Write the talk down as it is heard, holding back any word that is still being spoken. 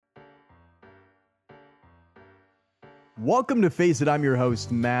Welcome to Face It, I'm your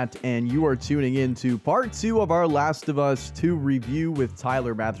host, Matt, and you are tuning in to part 2 of our Last of Us 2 review with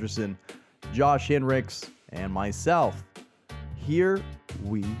Tyler Mathieson, Josh Henricks, and myself. Here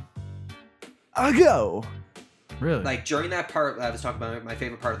we go. Really? Like, during that part I was talking about, my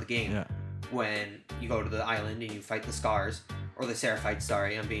favorite part of the game, Yeah. when you go to the island and you fight the Scars, or the Seraphites,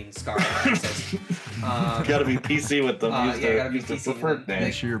 sorry, I'm being Scar racist. You gotta be PC with them. Gotta be use their PC with preferred them. name.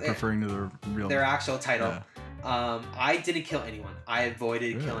 Make sure you're preferring to the real Their actual title. Yeah. I didn't kill anyone. I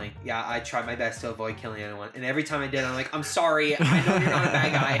avoided Really? killing. Yeah, I tried my best to avoid killing anyone. And every time I did, I'm like, I'm sorry. I know you're not a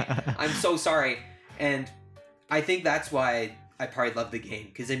bad guy. I'm so sorry. And I think that's why I probably love the game.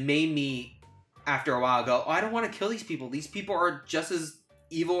 Because it made me, after a while, go, oh, I don't want to kill these people. These people are just as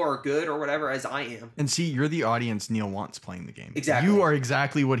evil or good or whatever as I am. And see, you're the audience Neil wants playing the game. Exactly. You are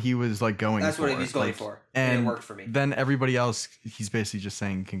exactly what he was like going That's for. what he was going for. And it worked for me. Then everybody else, he's basically just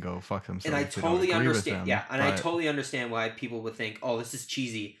saying can go fuck themselves. And I if they don't totally agree with understand. them, Yeah, and I but- totally understand why people would think, "Oh, this is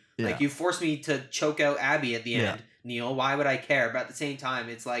cheesy." Yeah. Like, you forced me to choke out Abby at the end, Yeah. Neil. Why would I care? But at the same time,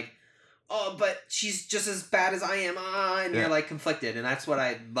 it's like, "Oh, but she's just as bad as I am," and Yeah. you're like conflicted, and that's what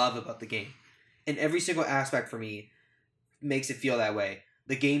I love about the game. And every single aspect for me makes it feel that way.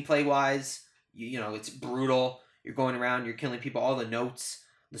 The gameplay wise, you know, it's brutal. You're going around, you're killing people. All the notes,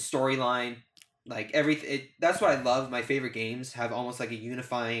 the storyline. Like, everything. That's what I love. My favorite games have almost like a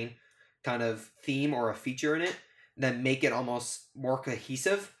unifying kind of theme or a feature in it that make it almost more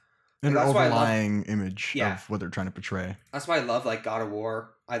cohesive. an That's why I love- overlying image Yeah. of what they're trying to portray. That's why I love, like, God of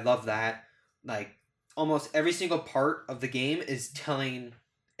War. I love that. Like, almost every single part of the game is telling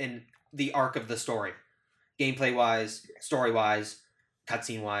in the arc of the story. Gameplay wise, story wise,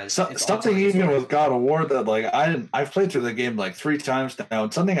 cutscene wise. Something even with God of War that I've played through the game like 3 times now,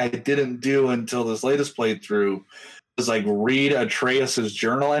 and something I didn't do until this latest playthrough was like read Atreus's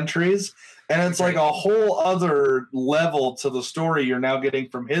journal entries, and it's like a whole other level to the story you're now getting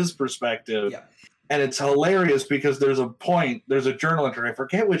from his perspective. Yeah. And it's hilarious because there's a journal entry, I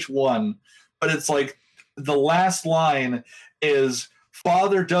forget which one, but it's like the last line is,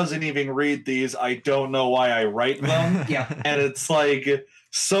 "Father doesn't even read these. I don't know why I write them." Yeah. And it's like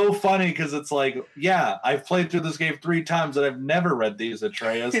so funny because it's like, yeah, I've played through this game 3 times and I've never read these,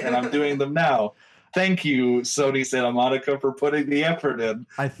 Atreus, and I'm doing them now. Thank you, Sony Santa Monica, for putting the effort in,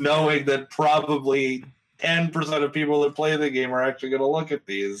 knowing that probably 10% of people that play the game are actually going to look at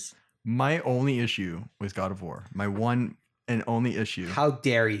these. My only issue with God of War, my one and only issue. How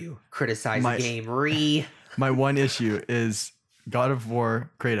dare you criticize the game, My one issue is God of War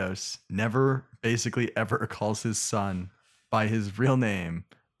Kratos never basically ever calls his son by his real name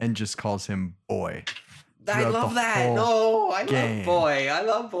and just calls him boy. I throughout love the that. whole No, I game. love boy. I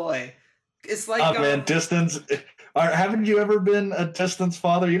love boy. It's like, Man, distance. Haven't you ever been a distance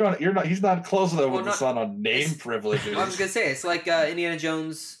father? He's not close enough with the son on name privileges. I was gonna say it's like Indiana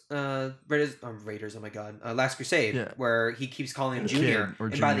Jones, Raiders. Oh my God, Last Crusade, where he keeps calling him Junior,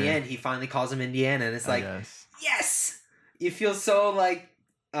 and by the end he finally calls him Indiana, and it's like, yes, you feel so like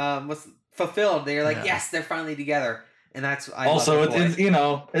fulfilled. They're like, yes, they're finally together, and that's also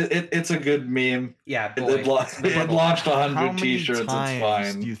it's a good meme. Yeah, boy. It launched 100 T-shirts. It's times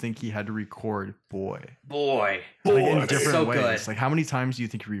fine. do you think he had to record boy? Boy. Like in different So ways. good. Like how many times do you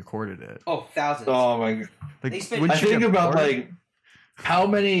think he recorded it? Oh, thousands. Oh my God. Like, I think about like how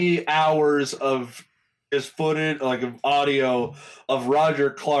many hours of is footage, like of audio of Roger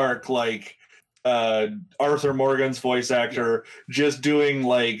Clark, like Arthur Morgan's voice actor, just doing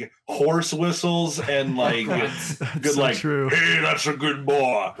like horse whistles and like good, so like true. Hey, that's a good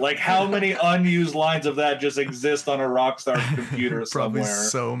boy. Like how many unused lines of that just exist on a Rockstar computer Probably somewhere?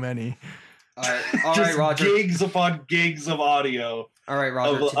 so many. All Just right, Roger. gigs upon gigs of audio. All right,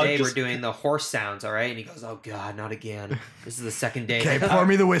 Roger. Today just- we're doing the horse sounds. All right, and he goes, "Oh God, not again! This is the second day." Okay, pour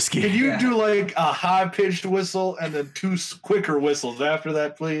me the whiskey. Can you do like a high-pitched whistle and then 2 quicker whistles after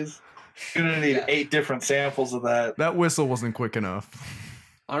that, please? You're gonna need 8 different samples of that. That whistle wasn't quick enough.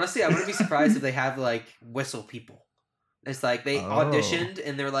 Honestly, I wouldn't be surprised if they have like whistle people. It's like they auditioned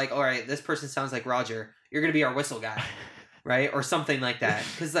and they're like, "All right, this person sounds like Roger. You're gonna be our whistle guy." Right, or something like that,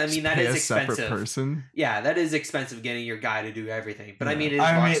 because I mean that Pay is a expensive. separate person. Yeah, that is expensive getting your guy to do everything. But I mean, it is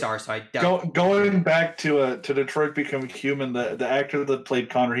I mean, Rockstar, so I don't. Going back to Detroit Become Human, the actor that played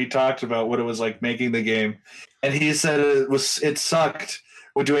Connor, he talked about what it was like making the game, and he said it sucked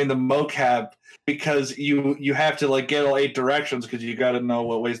with doing the mocap because you have to like get all 8 directions because you got to know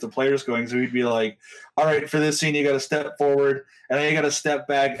what ways the player's going. So he'd be like, all right, for this scene you got to step forward, and then you got to step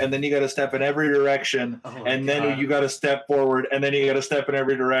back, and then you got to step in every direction, and then you got to step forward, and then you got to step in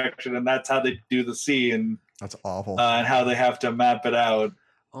every direction, and that's how they do the scene. That's awful. And how they have to map it out.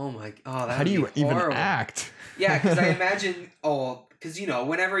 Oh my! Oh, that How do you would be even horrible. act? Yeah, because I imagine. Because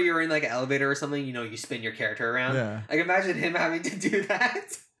whenever you're in like an elevator or something, you spin your character around. Yeah. Like imagine him having to do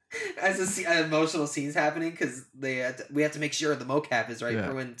that as emotional scenes happening because we have to make sure the mocap is right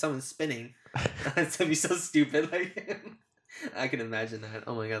for when someone's spinning. That's gonna be so stupid. Like I can imagine that.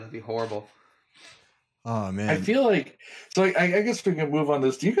 Oh my god, that'd be horrible. Oh man, I feel like so. I guess we can move on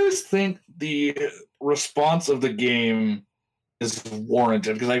this. Do you guys think the response of the game is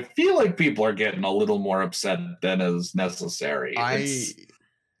warranted? Because I feel like people are getting a little more upset than is necessary.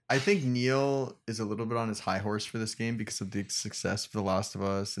 I think Neil is a little bit on his high horse for this game because of the success of The Last of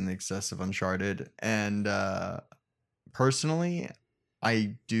Us and the success of Uncharted. And personally,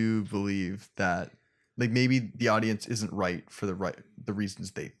 I do believe that like maybe the audience isn't right for the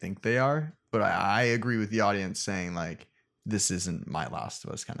reasons they think they are. But I agree with the audience saying like this isn't my Last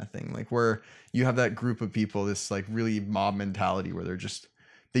of Us kind of thing. Like where you have that group of people, this like really mob mentality where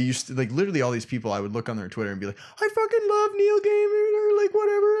they used to like literally all these people I would look on their Twitter and be like, I fucking love Neil Gaiman or like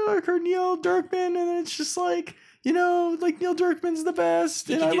whatever, or Neil Druckmann, and it's just like, like Neil Druckmann's the best.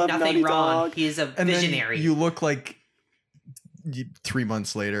 He and can I do love nothing Naughty wrong. Dog. He is a And visionary. then you look like 3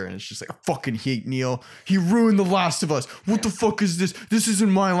 months later and it's just like, I fucking hate Neil. He ruined The Last of Us. What the fuck is this? This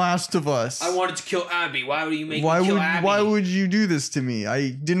isn't my Last of Us. I wanted to kill Abby. Why would you make me kill Abby? Why would you do this to me? I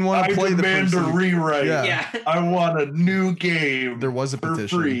didn't want to play the demand person. a rewrite. Yeah. I want a new game. There was a for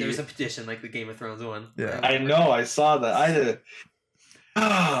petition. free. There was a petition like the Game of Thrones one. Yeah. I know. I saw that.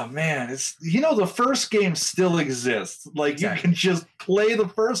 Oh man, it's the first game still exists. Like Exactly. you can just play the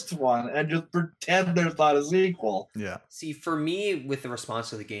first one and just pretend there's not a sequel. Yeah. See, for me, with the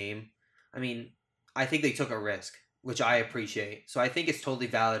response to the game, I mean, I think they took a risk, which I appreciate. So I think it's totally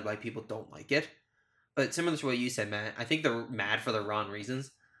valid why people don't like it. But similar to what you said, Matt, I think they're mad for the wrong reasons.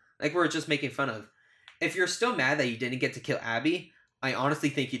 Like we're just making fun of. If you're still mad that you didn't get to kill Abby, I honestly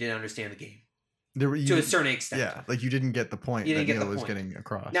think you didn't understand the game. To a certain extent. Yeah, like you didn't get the point You that didn't get Neil the was point. getting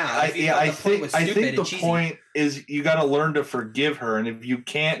across. Now, I if you thought the point was stupid think the and cheesy, point is you got to learn to forgive her, and if you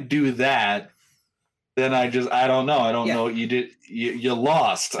can't do that, then I don't know. I don't know what you did. You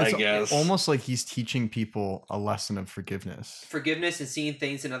lost, It's I guess. almost like he's teaching people a lesson of forgiveness. Forgiveness and seeing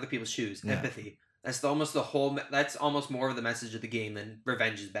things in other people's shoes. Yeah. Empathy. That's almost that's almost more of the message of the game than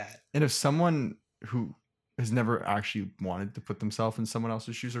revenge is bad. And if someone who has never actually wanted to put themselves in someone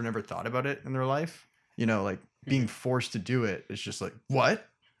else's shoes or never thought about it in their life, like being forced to do it is just like, what?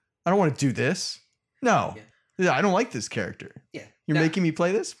 I don't want to do this. No. Yeah, I don't like this character. Yeah. You're making me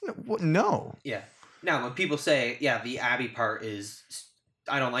play this? No. Yeah. Now, when people say, the Abby part is,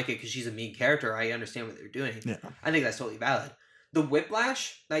 I don't like it because she's a mean character, I understand what they're doing. Yeah. I think that's totally valid. The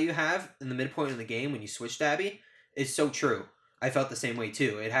whiplash that you have in the midpoint of the game when you switch to Abby is so true. I felt the same way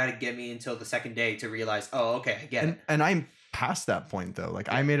too. It had to get me until the second day to realize, oh, okay, I get it. And I'm past that point though.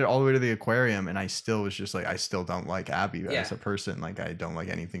 Like I made it all the way to the aquarium and I still was just like, I still don't like Abby as a person. Like I don't like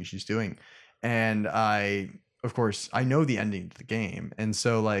anything she's doing. And of course, I know the ending to the game. And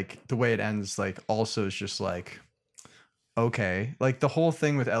so like the way it ends, like also is just like, okay, like the whole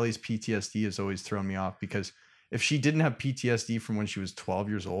thing with Ellie's PTSD has always thrown me off because if she didn't have PTSD from when she was 12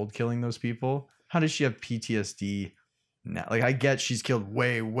 years old, killing those people, how does she have PTSD now? Like I get she's killed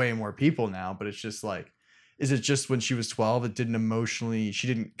way, way more people now, but it's just like, is it just when she was 12, she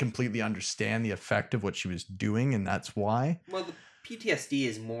didn't completely understand the effect of what she was doing and that's why? Well, the PTSD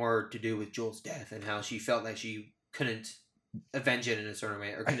is more to do with Joel's death and how she felt like she couldn't avenge it in a certain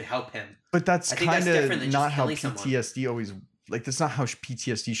way or couldn't help him. But that's kind of not how PTSD always, like that's not how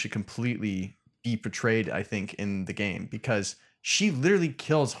PTSD should completely be portrayed, I think, in the game, because she literally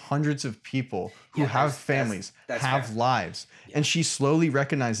kills hundreds of people who have families, have fair. Lives. Yeah. And she slowly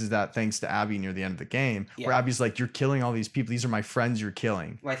recognizes that thanks to Abby near the end of the game, where Abby's like, you're killing all these people. These are my friends you're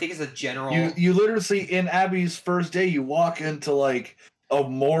killing. Well, I think it's a general... You literally see in Abby's first day, you walk into like a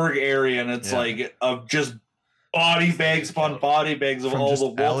morgue area and it's like of just body bags upon body bags of all the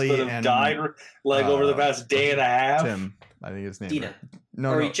wolves Ellie that have died like over the past day and a half. Tim, I think his name. Dina.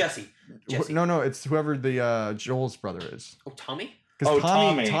 No. Jesse. No, it's whoever the Joel's brother is. Oh, Tommy? Because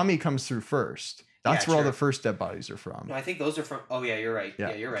Tommy comes through first. That's where all the first dead bodies are from. No, I think those are from... Oh, yeah, you're right.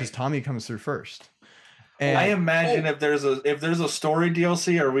 Yeah, you're right. Because Tommy comes through first. And I imagine if there's a story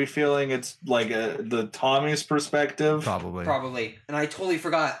DLC, are we feeling it's like the Tommy's perspective? Probably. And I totally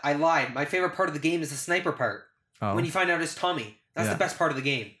forgot. I lied. My favorite part of the game is the sniper part. Oh. When you find out it's Tommy. That's the best part of the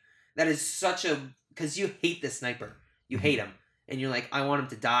game. That is such a... Because you hate this sniper. You hate him. And you're like, I want him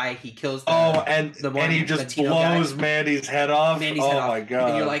to die. He kills the and he just blows Mandy's head off. My god!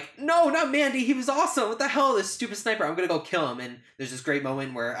 And you're like, no, not Mandy. He was awesome. What the hell? This stupid sniper. I'm gonna go kill him. And there's this great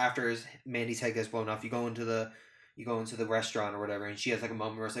moment where after Mandy's head gets blown off, you go into the you go into the restaurant or whatever, and she has like a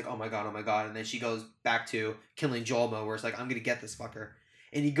moment where it's like, oh my god, and then she goes back to killing Joel mode, where it's like, I'm gonna get this fucker,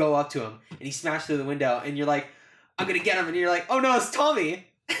 and you go up to him and he smashes through the window, and you're like, I'm gonna get him, and you're like, oh no, it's Tommy.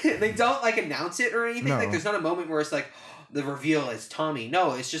 They don't like announce it or anything. No. Like there's not a moment where it's like the reveal is Tommy.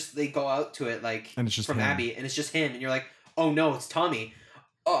 No, it's just they go out to it like and it's just from him. Abby, and it's just him, and you're like, oh no, it's Tommy.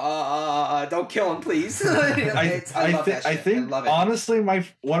 Don't kill him, please. I love that shit. I think love it. honestly,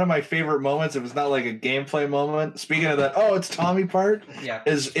 one of my favorite moments, if it's not like a gameplay moment, speaking of that, oh, it's Tommy part, Yeah.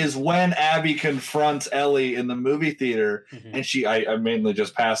 is when Abby confronts Ellie in the movie theater, and I mainly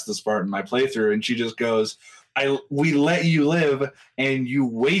just passed this part in my playthrough, and she just goes, we let you live and you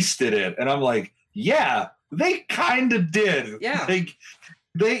wasted it. And I'm like, yeah, they kind of did. Yeah.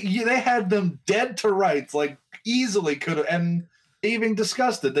 They had them dead to rights, like easily could have, and they even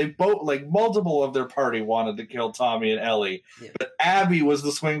discussed it. They both, like multiple of their party wanted to kill Tommy and Ellie. Yeah. But Abby was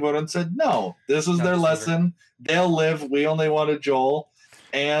the swing vote and said, no, this is their lesson. They'll live. We only wanted Joel.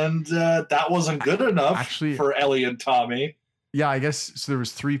 And that wasn't good enough for Ellie and Tommy. Yeah, I guess so. There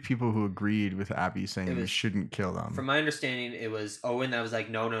was 3 people who agreed with Abby saying we shouldn't kill them. From my understanding, it was Owen that was like,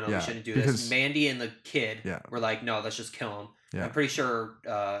 no, we shouldn't do this. Mandy and the kid were like, no, let's just kill him. Yeah. I'm pretty sure,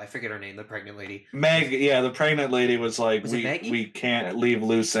 I forget her name, the pregnant lady. The pregnant lady was like, we can't leave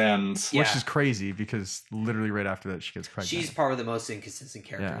loose ends. Which is crazy because literally right after that she gets pregnant. She's probably the most inconsistent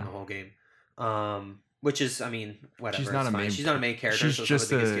character in the whole game. Which is, I mean, whatever. She's not a main character. She's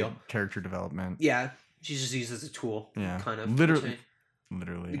just a character development. Yeah. She's just used as a tool. Yeah. Kind of. Literally.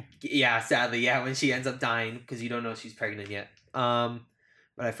 Yeah, sadly. Yeah, when she ends up dying because you don't know she's pregnant yet.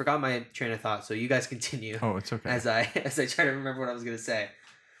 But I forgot my train of thought, so you guys continue. Oh, it's okay. As I try to remember what I was going to say.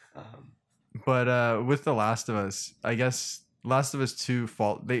 But with The Last of Us, I guess Last of Us 2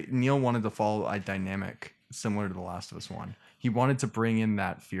 Neil wanted to follow a dynamic similar to The Last of Us 1. He wanted to bring in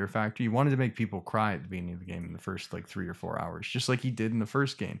that fear factor. He wanted to make people cry at the beginning of the game in the first like 3 or 4 hours, just like he did in the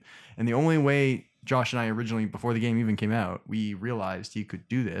first game. And the only way Josh and I originally, before the game even came out, we realized he could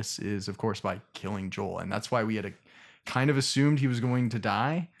do this is, of course, by killing Joel. And that's why we had kind of assumed he was going to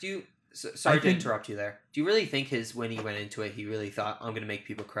die. Sorry to interrupt you there. Do you really think when he went into it, he really thought, I'm going to make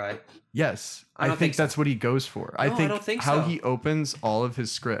people cry? Yes. I think that's what he goes for. No, I don't think how he opens all of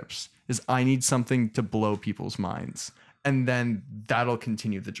his scripts is I need something to blow people's minds. And then that'll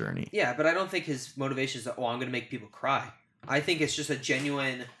continue the journey. Yeah, but I don't think his motivation is that, I'm going to make people cry. I think it's just a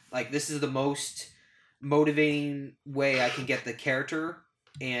genuine, like, this is the most motivating way I can get the character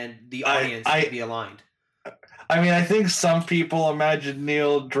and the audience to be aligned. I mean, I think some people imagine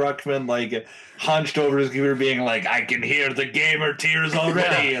Neil Druckmann like hunched over his computer being like, I can hear the gamer tears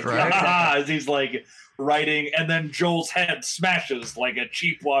already. As he's like writing, and then Joel's head smashes like a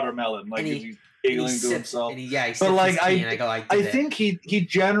cheap watermelon. Like he's giggling to himself. But like, I think he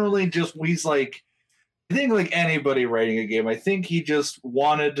generally he's like, I think like anybody writing a game, I think he just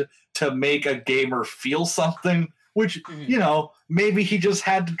wanted to make a gamer feel something, which, you know, maybe he just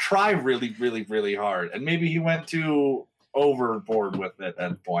had to try really, really, really hard. And maybe he went too overboard with it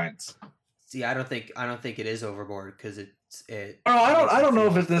at points. See, I don't think it is overboard because I don't know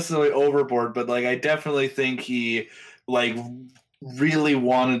if it's necessarily overboard, but like I definitely think he like really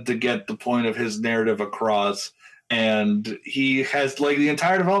wanted to get the point of his narrative across, and he has like the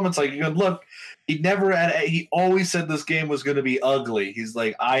entire development's like, you can look, he always said this game was going to be ugly. He's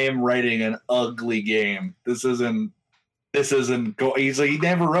like, I am writing an ugly game. He's like, he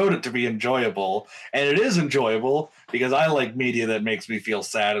never wrote it to be enjoyable, and it is enjoyable because I like media that makes me feel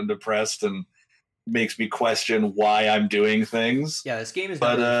sad and depressed and makes me question why I'm doing things. Yeah, this game is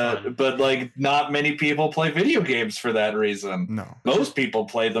really fun. But like not many people play video games for that reason. No. Most people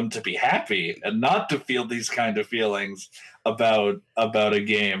play them to be happy and not to feel these kind of feelings about a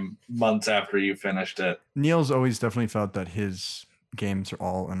game months after you finished it. Neil's always definitely felt that his games are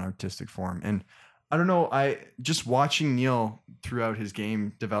all an artistic form. And I don't know, I just watching Neil throughout his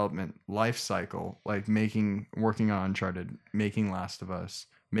game development life cycle, like working on Uncharted, making Last of Us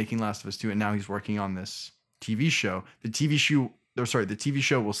 2, and now he's working on this TV show. The TV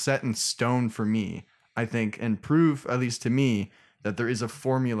show will set in stone for me, I think, and prove, at least to me, that there is a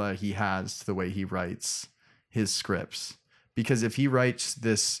formula he has to the way he writes his scripts. Because if he writes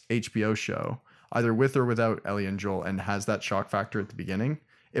this HBO show, either with or without Ellie and Joel, and has that shock factor at the beginning,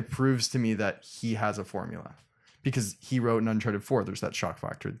 it proves to me that he has a formula. Because he wrote in Uncharted 4, there's that shock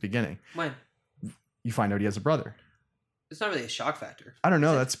factor at the beginning. When? You find out he has a brother. It's not really a shock factor. I don't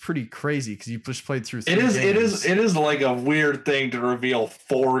know. That's pretty crazy because you just played through 3 games. It is like a weird thing to reveal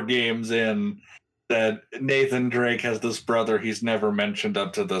 4 games in that Nathan Drake has this brother he's never mentioned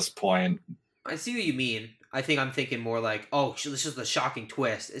up to this point. I see what you mean. I think I'm thinking more like, oh, this is the shocking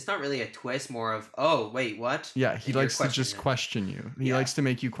twist. It's not really a twist, more of, oh, wait, what? Yeah, he likes to just question you. He likes to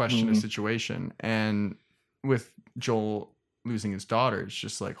make you question a situation. And with Joel losing his daughter, it's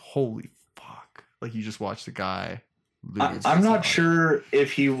just like, holy fuck. Like, you just watch the guy lose. I'm not sure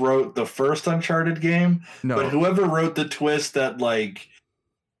if he wrote the first Uncharted game, but whoever wrote the twist that, like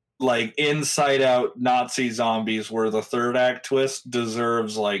Inside Out Nazi zombies were the third act twist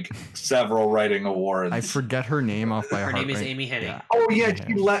deserves like several writing awards. I forget her name off by heart. Her name is Amy Hennig. Yeah. Oh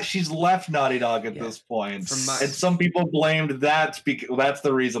yeah, she's left Naughty Dog at this point, and some people blamed that because that's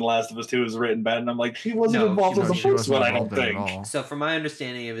the reason Last of Us 2 was written bad. And I'm like, she wasn't involved in the first one. I don't think. So from my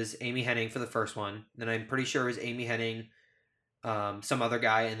understanding, it was Amy Hennig for the first one. Then I'm pretty sure it was Amy Hennig, some other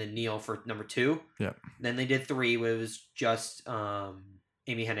guy, and then Neil for number 2. Yeah. Then they did 3, where it was just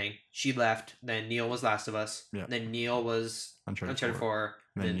Amy Hennig. She left. Then Neil was Last of Us. Yeah. Then Neil was Uncharted 4.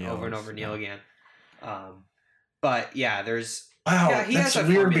 Then Neil over and over Neil again. But yeah, there's that's weird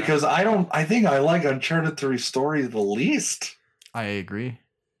formula. Because I think I like Uncharted 3 story the least. I agree.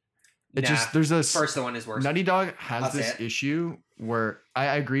 There's a first one is worse. Naughty Dog has this issue where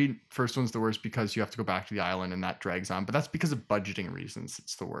I agree first one's the worst because you have to go back to the island and that drags on, but that's because of budgeting reasons.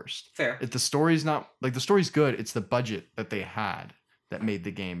 It's the worst. Fair. If the story's not like the story's good, it's the budget that they had that made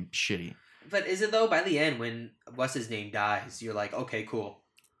the game shitty. But is it though? By the end, when what's his name dies, you're like, okay, cool.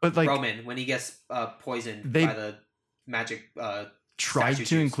 But like Roman, when he gets poisoned by the magic tried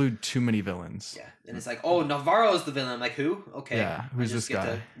to include too many villains. Yeah, and it's like, oh, Navarro's the villain. I'm like, who? Okay, yeah, who's this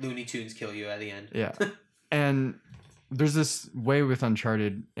guy? The Looney Tunes kill you at the end. Yeah, and there's this way with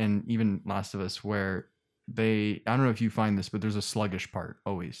Uncharted and even Last of Us where I don't know if you find this, but there's a sluggish part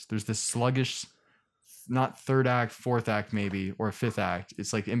always. There's this sluggish, not third act, fourth act maybe, or fifth act.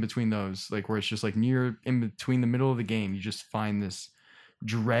 It's like in between those, like where it's just like near in between the middle of the game, you just find this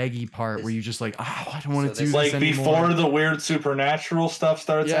draggy part where you just like, oh, I don't want to do this like anymore. Before the weird supernatural stuff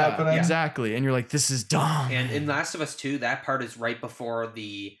starts happening. Exactly. And you're like, this is dumb. And in Last of Us 2, that part is right before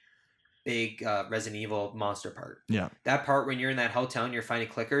the big Resident Evil monster part. Yeah. That part when you're in that hotel and you're finding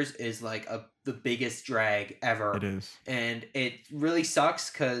clickers is like the biggest drag ever. It is. And it really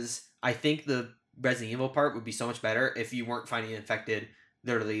sucks because I think the Resident Evil part would be so much better if you weren't finding infected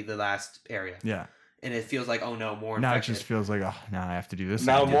literally the last area. Yeah. And it feels like, oh no, more infected. Now it just feels like, oh, now I have to do this.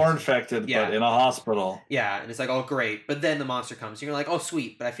 Now more infected, but in a hospital. Yeah, and it's like, oh great. But then the monster comes. And you're like, oh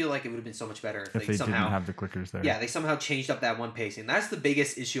sweet. But I feel like it would have been so much better if they somehow didn't have the clickers there. Yeah, they somehow changed up that one pacing. That's the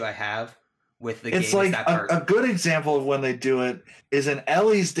biggest issue I have with the game. It's like a good example of when they do it is in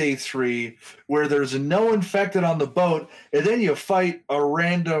Ellie's Day 3, where there's no infected on the boat, and then you fight a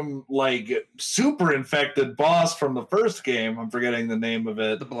random, like, super infected boss from the first game. I'm forgetting the name of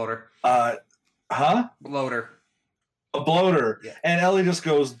it. The bloater. Bloater. A bloater. Yeah. And Ellie just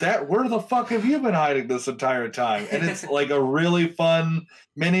goes, where the fuck have you been hiding this entire time? And it's like a really fun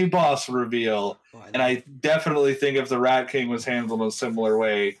mini boss reveal. And I definitely think if the Rat King was handled in a similar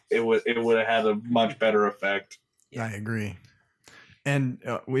way, it would have had a much better effect. Yeah. I agree. And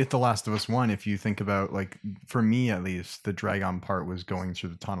with The Last of Us 1, if you think about, like, for me at least, the Dragon part was going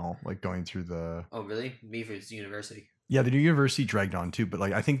through the tunnel, like going through the... Oh, really? Me for his university. Yeah, the new university dragged on too, but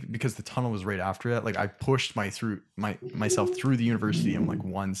like I think because the tunnel was right after that, like I pushed myself through the university in like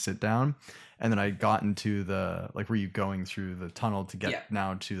one sit down, and then I got into the like where you going through the tunnel to get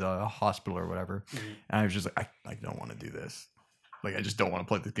now to the hospital or whatever, and I was just like I don't want to do this, like I just don't want to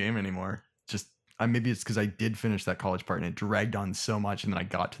play this game anymore. Just maybe it's because I did finish that college part and it dragged on so much, and then I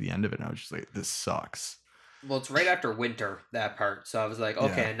got to the end of it and I was just like, this sucks. Well, it's right after winter, that part, so I was like,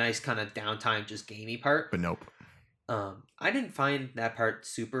 okay, a nice kind of downtime, just gamey part. But nope. I didn't find that part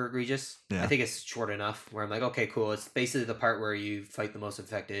super egregious. Yeah. I think it's short enough where I'm like, okay, cool. It's basically the part where you fight the most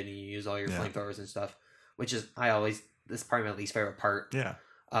infected and you use all your flamethrowers and stuff, which is this is probably my least favorite part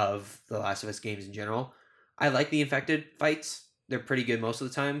of the Last of Us games in general. I like the infected fights. They're pretty good most of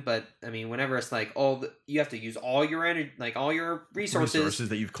the time, but I mean, whenever it's like you have to use all your energy, like all your resources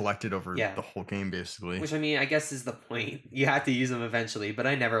that you've collected over the whole game, basically. Which I mean, I guess is the point. You have to use them eventually, but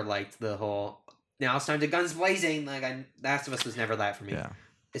I never liked the whole. Now it's time to guns blazing. Like Last of Us was never that for me. Yeah.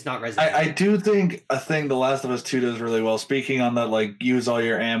 It's not Resident I do think a thing The Last of Us 2 does really well, speaking on that, like, use all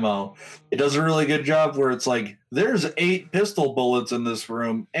your ammo, it does a really good job where it's like, there's 8 pistol bullets in this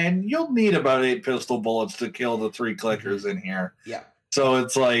room, and you'll need about 8 pistol bullets to kill the 3 clickers in here. Yeah. So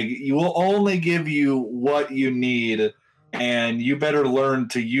it's like, you will only give you what you need, and you better learn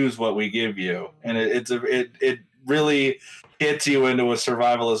to use what we give you. And it really hits you into a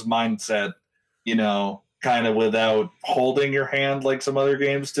survivalist mindset, you know, kind of without holding your hand like some other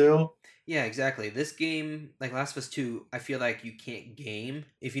games do. Yeah, exactly. This game, like Last of Us 2, I feel like you can't game,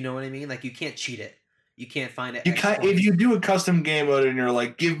 if you know what I mean. Like, you can't cheat it. You can't find it. If you do a custom game mode and you're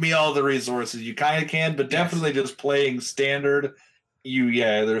like, give me all the resources, you kind of can, but definitely just playing standard,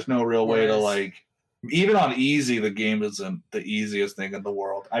 there's no real way to like. Even on easy, the game isn't the easiest thing in the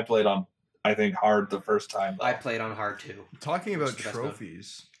world. I played on, I think, hard the first time. I played on hard too. Talking about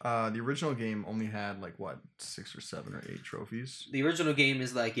trophies, the original game only had like 6 or 7 or 8 trophies. The original game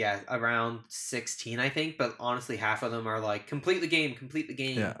is like around 16, I think. But honestly, half of them are like complete the game, complete the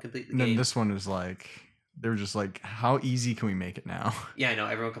game, complete the game. And then this one is like they were just like, how easy can we make it now? Yeah, I know.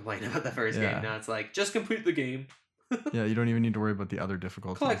 Everyone complained about the first game. Now it's like just complete the game. Yeah, you don't even need to worry about the other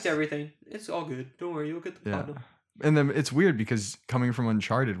difficulties. Collect everything. It's all good. Don't worry, you'll get the platinum. And then it's weird because coming from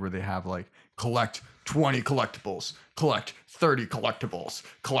Uncharted, where they have like collect 20 collectibles, collect 30 collectibles,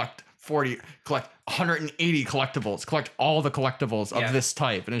 collect 40, collect 180 collectibles, collect all the collectibles of this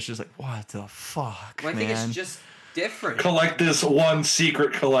type, and it's just like, what the fuck, well, I think it's just different. Collect this one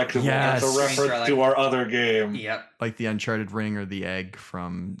secret collectible. Yes. That's a reference to our other game. Yep. Like the Uncharted ring or the egg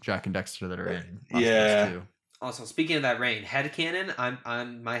from Jack and Dexter that are in. Yeah. Also, speaking of that ring, headcanon,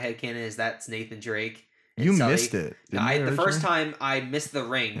 my headcanon is that's Nathan Drake. You missed it. The first time I missed the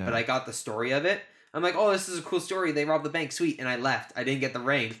ring, but I got the story of it. I'm like, oh, this is a cool story. They robbed the bank, sweet. And I left. I didn't get the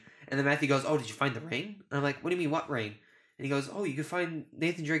ring. And then Matthew goes, oh, did you find the ring? And I'm like, what do you mean, what ring? And he goes, oh, you could find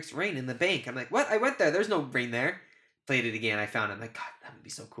Nathan Drake's ring in the bank. I'm like, what? I went there. There's no ring there. Played it again. I found it. I'm like, God, that would be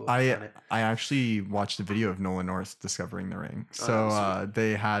so cool. I actually watched a video of Nolan North discovering the ring. So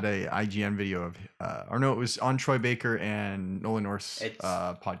they had a IGN video of, it was on Troy Baker and Nolan North's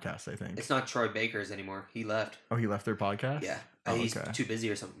podcast, I think. It's not Troy Baker's anymore. He left. Oh, he left their podcast? Yeah. He's too busy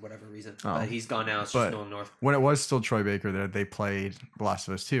or something, whatever reason. Oh. But he's gone now. It's just Nolan North. When it was still Troy Baker, they played The Last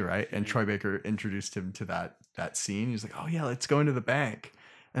of Us 2, right? And Troy Baker introduced him to that scene. He's like, oh, yeah, let's go into the bank.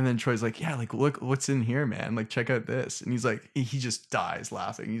 And then Troy's like, yeah, like, look what's in here, man. Like, check out this. And he's like, he just dies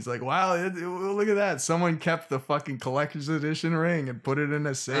laughing. He's like, wow, look at that. Someone kept the fucking collector's edition ring and put it in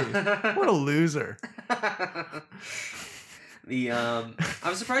a safe. What a loser. I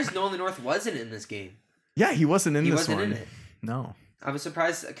was surprised Nolan North wasn't in this game. Yeah, he wasn't in this one. He wasn't in it. No. I was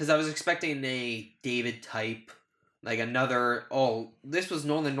surprised because I was expecting a David type, like another, this was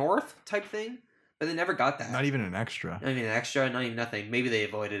Nolan North type thing. But they never got that. Not even an extra. Not even an extra, not even nothing. Maybe they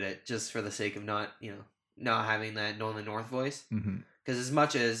avoided it just for the sake of not having that Nolan North voice. Because as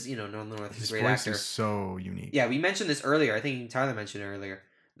much as, Nolan North is a great actor. His voice is so unique. Yeah, we mentioned this earlier. I think Tyler mentioned it earlier.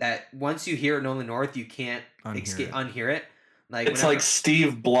 That once you hear Nolan North, you can't unhear it. Like it's like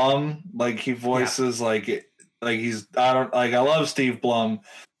Steve Blum. Like he voices like he's, I love Steve Blum.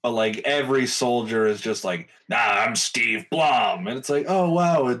 But like every soldier is just like, nah, I'm Steve Blum, and it's like, oh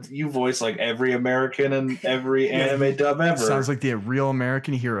wow, you voice like every American and every anime dub ever. Sounds like the real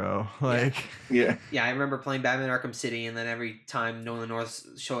American hero. Like, yeah. I remember playing Batman Arkham City, and then every time Nolan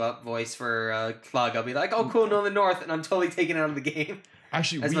North show up voice for Clug, I'll be like, oh cool, Nolan North, and I'm totally taken out of the game.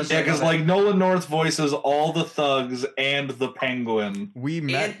 Actually, because like Nolan North voices all the thugs and the Penguin.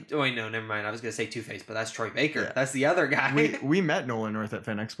 Never mind. I was gonna say Two-Face, but that's Troy Baker. Yeah. That's the other guy. We met Nolan North at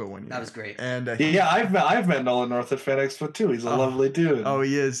Fan Expo one year. That was great. And I've met Nolan North at Fan Expo too. He's a lovely dude. Oh,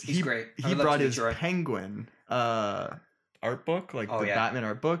 he is. He's great. He brought his Penguin art book, like Batman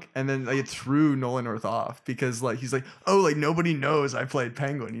art book, and then it threw Nolan North off because like he's like, oh, like nobody knows I played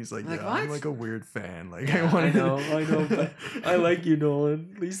Penguin. He's like, yeah, I'm like a weird fan. Like I know, but I like you,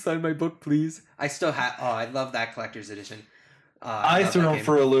 Nolan. Please sign my book, please. I still have. Oh, I love that collector's edition. I threw him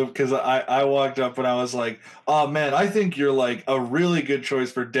for a loop because I walked up and I was like, oh man, I think you're like a really good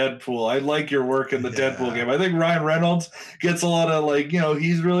choice for Deadpool. I like your work in the Deadpool game. I think Ryan Reynolds gets a lot of like,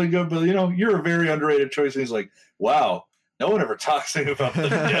 he's really good, but you're a very underrated choice. And he's like, wow. No one ever talks to me about the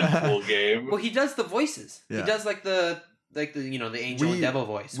Deadpool game. Well, he does the voices. Yeah. He does like the the angel and devil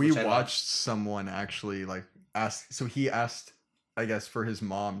voice. We watched someone actually like ask. So he asked, I guess, for his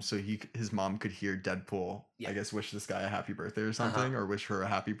mom, so his mom could hear Deadpool. I guess wish this guy a happy birthday or something, or wish her a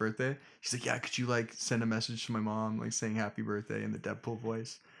happy birthday. She's like, yeah, could you like send a message to my mom like saying happy birthday in the Deadpool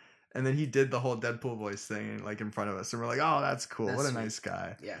voice? And then he did the whole Deadpool voice thing like in front of us, and we're like, oh, that's cool. What a nice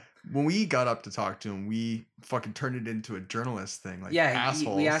guy. Yeah. When we got up to talk to him, we fucking turned it into a journalist thing. Like,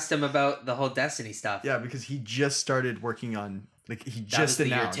 assholes. We asked him about the whole Destiny stuff. Yeah, because he just started working on, like, he just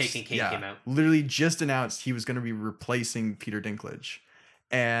announced. The year Taken King came out. Literally just announced he was going to be replacing Peter Dinklage.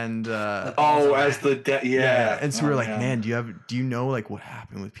 And And so we were like, man, do you know like what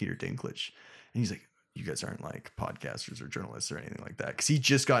happened with Peter Dinklage? And he's like, you guys aren't like podcasters or journalists or anything like that, because he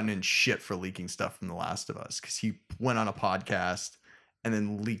just gotten in shit for leaking stuff from The Last of Us, because he went on a podcast and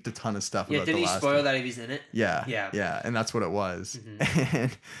then leaked a ton of stuff about The Last of Us. Did he spoil that if he's in it? Yeah, and that's what it was.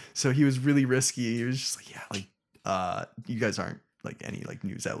 And so he was really risky. He was just like, yeah, like you guys aren't like any like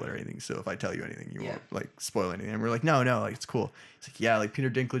news outlet or anything. So if I tell you anything, you Yeah. won't like spoil anything. And we're like, no, like it's cool. It's like, yeah, like Peter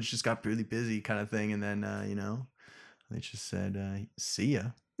Dinklage just got really busy kind of thing. And then, you know, they just said, see ya.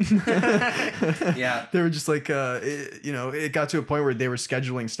 Yeah. They were just like, you know, it got to a point where they were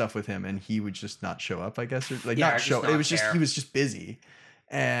scheduling stuff with him and he would just not show up, I guess. Or like Yeah, not just show. not It was just, there. he was just busy.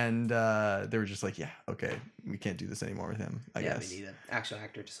 And they were just like, yeah, okay, we can't do this anymore with him, I Yeah, guess. we need an actual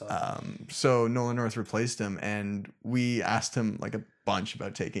actor to sell. So Nolan North replaced him, and we asked him like a bunch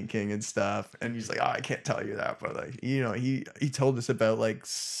about Taken King and stuff, and he's like, "Oh, I can't tell you that," but like, you know, he told us about like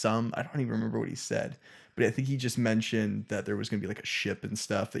some, I don't even remember what he said, but I think he just mentioned that there was gonna be like a ship and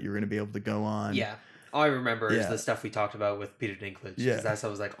stuff that you were gonna be able to go on. Yeah. All I remember is Yeah. the stuff we talked about with Peter Dinklage. Yeah. Because that's I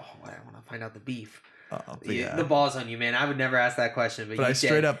was like, oh, I want to find out the beef. But The ball's on you, man. I would never ask that question, but But you I straight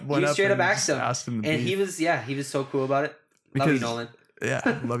did. up went You up straight up and asked him, asked him the and he beef. was so cool about it. Love you, Because- Nolan.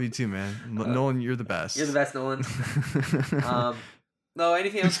 Yeah, love you too, man. Nolan, you're the best. You're the best, Nolan. No,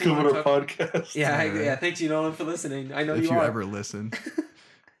 anything else He's you want coming to to a talk? podcast. Yeah. Thanks you, Nolan, for listening. I know if you you are. ever listen.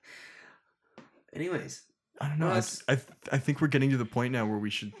 Anyways, I don't know. Well, I think we're getting to the point now where we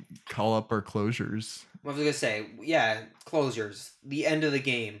should call up our closures. what was I gonna say? Yeah, closures. The end of the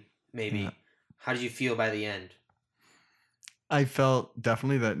game, maybe. Yeah. How did you feel by the end? I felt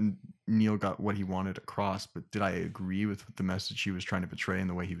definitely that Neil got what he wanted across, but did I agree with the message he was trying to portray and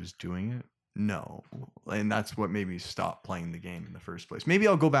the way he was doing it? No. And that's what made me stop playing the game in the first place. Maybe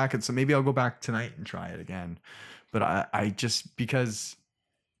I'll go back tonight and try it again. But I just, because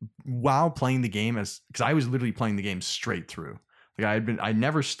while playing the game, because I was literally playing the game straight through. Like I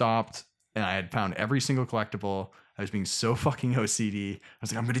never stopped, and I had found every single collectible. I was being so fucking OCD. I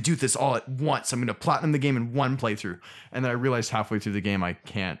was like, I'm going to do this all at once. I'm going to platinum the game in one playthrough. And then I realized halfway through the game, I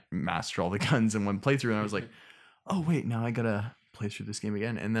can't master all the guns in one playthrough. And I was like, oh, wait, now I got to play through this game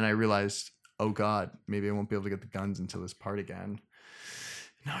again. And then I realized, oh, God, maybe I won't be able to get the guns until this part again.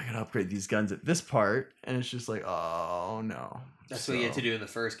 Now I got to upgrade these guns at this part. And it's just like, oh, no. That's what you had to do in the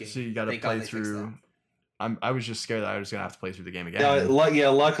first game. So you got to Thank God play they fixed through. I was just scared that I was gonna have to play through the game again. Yeah,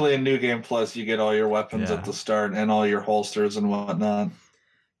 luckily in New Game Plus you get all your weapons Yeah. at the start and all your holsters and whatnot.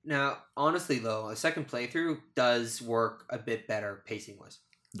 Now, honestly, though, a second playthrough does work a bit better pacing wise.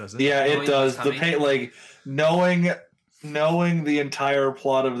 Does it? Yeah, Knowing it does. what's The coming. like knowing the entire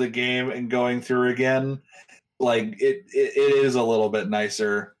plot of the game and going through again, like it is a little bit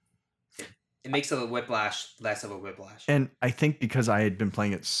nicer. It makes a whiplash less of a whiplash. And I think because I had been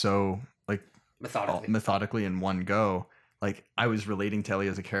playing it so like Methodically. in one go, like I was relating to Ellie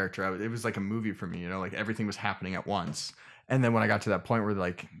as a character. It was like a movie for me, you know, like everything was happening at once. And then when I got to that point where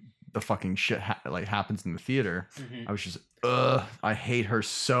like the fucking shit happens in the theater, Mhm. I was just, I hate her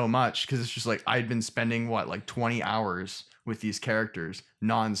so much, because it's just like I'd been spending like 20 hours with these characters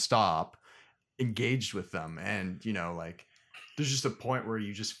nonstop, engaged with them, and you know, like there's just a point where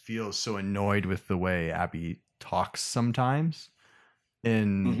you just feel so annoyed with the way Abby talks sometimes.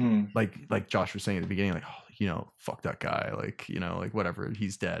 And like Josh was saying at the beginning, like, oh, you know, fuck that guy, like, you know, like whatever,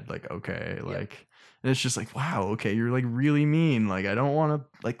 he's dead, like, okay, like, and it's just like, wow, okay, you're like really mean, like I don't want to,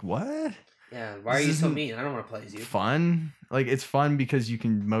 like, what? Yeah, why are This you so isn't mean? I don't want to play as you. Fun, like it's fun because you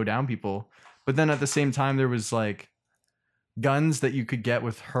can mow down people, but then at the same time there was like guns that you could get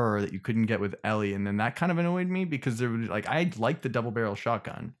with her that you couldn't get with Ellie, and then that kind of annoyed me because there was like, I liked the double barrel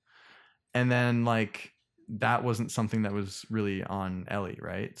shotgun, and then like that wasn't something that was really on Ellie,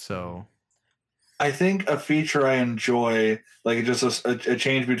 right? So I think a feature I enjoy, like just a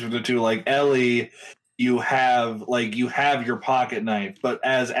change between the two, like Ellie, you have your pocket knife, but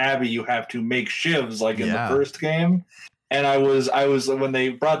as Abby, you have to make shivs like in the first game. And I was when they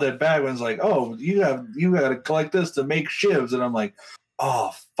brought that back, I was like, oh, you got to collect this to make shivs, and I'm like,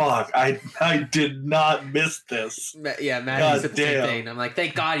 oh fuck, I did not miss this. Yeah, Matt said the same thing. I'm like,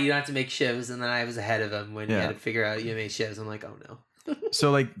 thank God you don't have to make shivs, and then I was ahead of him when you had to figure out you made shivs. I'm like, oh no.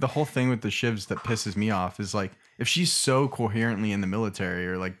 So like the whole thing with the shivs that pisses me off is like if she's so coherently in the military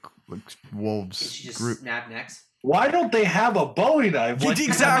or like Wolves She just group. snap necks. Why don't they have a Bowie knife?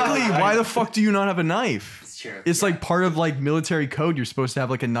 Exactly. Why the fuck do you not have a knife? It's true. It's like part of like military code. You're supposed to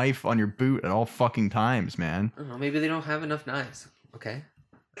have like a knife on your boot at all fucking times, man. I don't know. Maybe they don't have enough knives. Okay.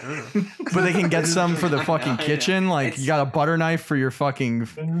 I don't know. But they can get some for the fucking kitchen. Like you got a butter knife for your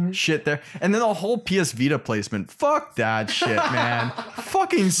fucking shit there. And then the whole PS Vita placement. Fuck that shit, man.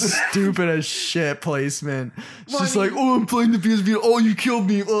 Fucking stupid as shit placement. It's just like, oh, I'm playing the PS Vita. Oh, you killed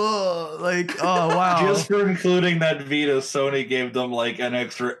me. Oh, like, oh, wow. Just for including that Vita, Sony gave them like an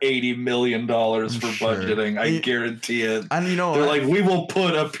extra $80 million for budgeting. I guarantee it. And you know, they're like, we will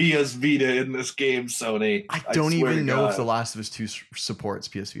put a PS Vita in this game, Sony. I don't swear even to know God. if The Last of Us 2 supports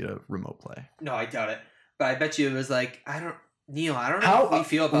PS Vita remote play. No, I doubt it. But I bet you it was like, Neil, I don't know how we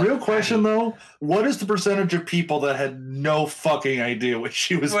feel about real question though. What is the percentage of people that had no fucking idea what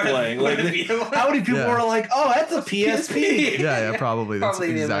she was playing? Like, how many people were like, "Oh, that's a PSP"? Yeah, probably. That's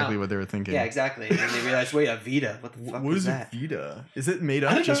Probably exactly what they were thinking. Yeah, exactly. And then they realized, wait, a Vita. What the fuck is that? A Vita? Is it made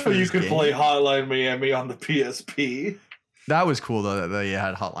up I didn't just know for you this could game? play Hotline Miami on the PSP. That was cool though that you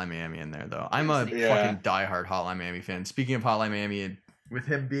had Hotline Miami in there though. I'm a Yeah. fucking diehard Hotline Miami fan. Speaking of Hotline Miami, with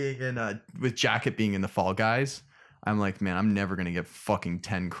him being in with Jacket being in the Fall Guys, I'm like, man, I'm never gonna get fucking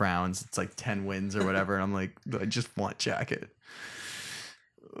 10 crowns. It's like 10 wins or whatever. And I'm like, I just want Jacket.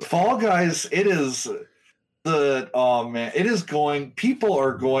 Fall Guys, it is people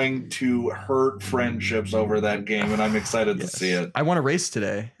are going to hurt friendships over that game, and I'm excited to see it. I won a race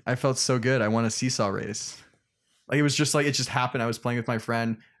today. I felt so good. I won a seesaw race. Like it was just like it just happened. I was playing with my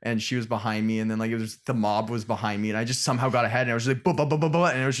friend and she was behind me, and then like it was the mob was behind me, and I just somehow got ahead, and I was just like blah, blah, blah, blah, blah,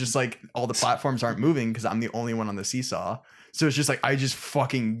 and it was just like all the platforms aren't moving because I'm the only one on the seesaw. So it's just like I just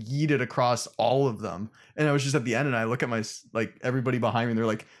fucking yeeted across all of them, and I was just at the end, and I look at my like everybody behind me, and they're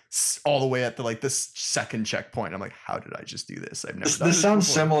like all the way at the like this second checkpoint. I'm like, how did I just do this? I've never done This sounds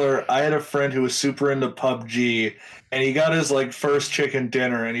before. similar. I had a friend who was super into PUBG, and he got his like first chicken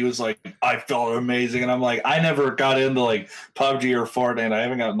dinner, and he was like, I felt amazing. And I'm like, I never got into like PUBG or Fortnite. I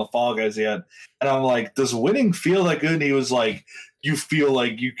haven't gotten the Fall Guys yet. And I'm like, does winning feel that good? And he was like, you feel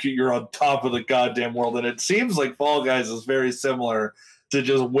like you're on top of the goddamn world. And it seems like Fall Guys is very similar to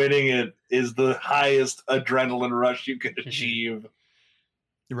just winning it is the highest adrenaline rush you can achieve.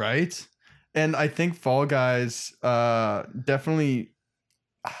 Right. And I think Fall Guys definitely,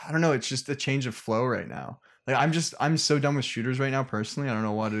 I don't know, it's just a change of flow right now. Like I'm so done with shooters right now personally. I don't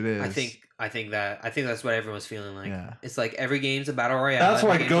know what it is. I think that's what everyone's feeling like. Yeah. It's like every game's a battle royale. That's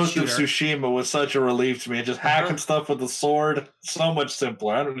why Ghost of Tsushima was such a relief to me. Just hacking stuff with the sword, so much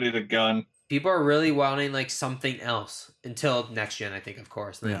simpler. I don't need a gun. People are really wanting like something else until next gen, I think, of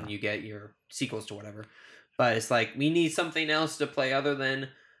course. Then you get your sequels to whatever. But it's like we need something else to play other than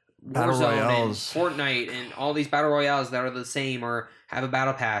Warzone and Fortnite and all these battle royales that are the same or have a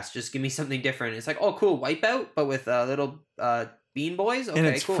battle pass. Just give me something different. It's like, oh, cool, Wipeout, but with little bean boys. Okay, and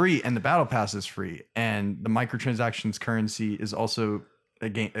it's cool. free, and the battle pass is free, and the microtransactions currency is also a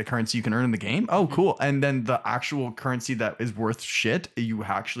currency you can earn in the game. Oh, cool. And then the actual currency that is worth shit, you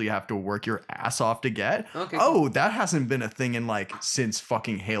actually have to work your ass off to get. Okay. Oh, that hasn't been a thing in like since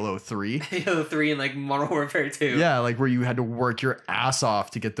fucking Halo 3. Halo 3 and like Modern Warfare 2. Yeah, like where you had to work your ass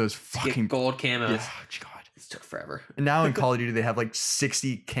off to get those fucking gold camos. Yeah, God. It took forever. And now in Call of Duty they have like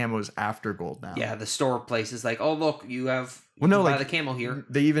 60 camos after gold now. Yeah, the store place is like, oh look, you have buy the camo here.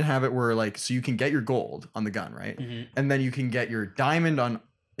 They even have it where like so you can get your gold on the gun, right? Mm-hmm. And then you can get your diamond on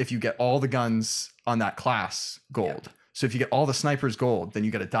if you get all the guns on that class gold. Yeah. So if you get all the snipers gold, then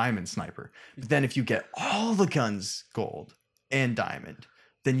you get a diamond sniper. But then if you get all the guns gold and diamond,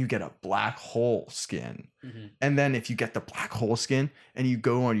 then you get a black hole skin. Mm-hmm. And then if you get the black hole skin and you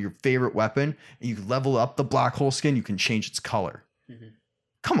go on your favorite weapon and you level up the black hole skin, you can change its color. Mm-hmm.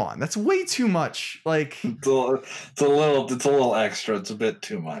 Come on, that's way too much. Like it's a little extra. It's a bit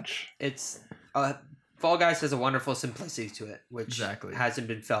too much. It's Fall Guys has a wonderful simplicity to it, which hasn't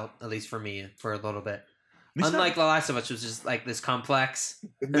been felt, at least for me, for a little bit. Unlike The Last of Us, which is just like this complex,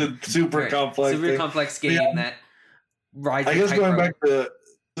 super complex game that rides. I guess going back to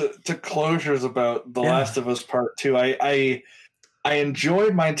closures about The Last of Us Part 2, I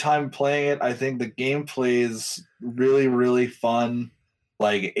enjoyed my time playing it. I think the gameplay is really, really fun,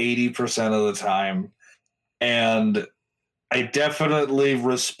 like 80% of the time. And I definitely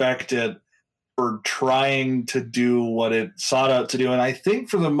respect it for trying to do what it sought out to do. And I think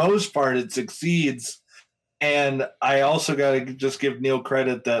for the most part, it succeeds. And I also got to just give Neil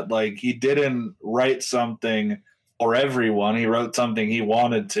credit that like he didn't write something for everyone. He wrote something he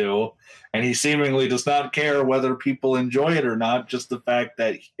wanted to, and he seemingly does not care whether people enjoy it or not, just the fact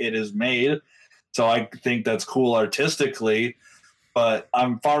that it is made. So I think that's cool artistically, but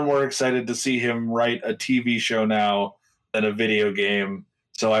I'm far more excited to see him write a TV show now than a video game.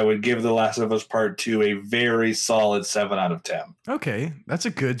 So I would give The Last of Us Part 2 a very solid 7 out of 10. Okay, that's a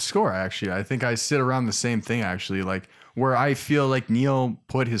good score, actually. I think I sit around the same thing, actually, like where I feel like Neil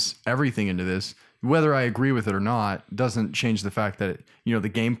put his everything into this. Whether I agree with it or not doesn't change the fact that, you know, the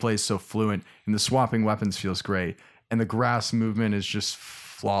gameplay is so fluent and the swapping weapons feels great and the grass movement is just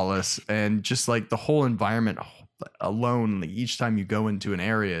flawless and just like the whole environment alone, like each time you go into an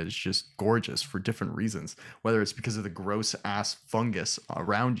area is just gorgeous for different reasons, whether it's because of the gross ass fungus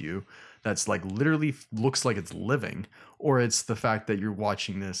around you that's like literally looks like it's living, or it's the fact that you're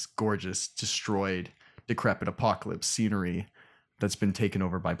watching this gorgeous destroyed decrepit apocalypse scenery that's been taken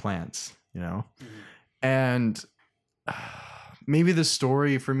over by plants, you know. And maybe the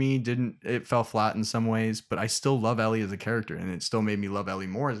story for me it fell flat in some ways, but I still love Ellie as a character, and it still made me love Ellie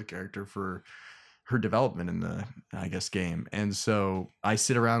more as a character for her development in the, I guess, game. And so I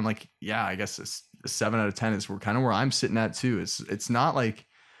sit around like, yeah, I guess a 7 out of 10 is kind of where I'm sitting at too. It's not like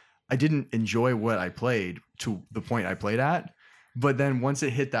I didn't enjoy what I played to the point I played at, but then once it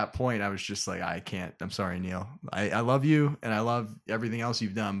hit that point, I was just like, I can't. I'm sorry, Neil. I love you and I love everything else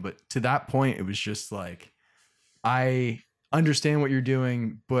you've done, but to that point, it was just like, I understand what you're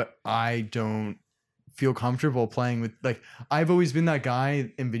doing, but I don't feel comfortable playing with, like, I've always been that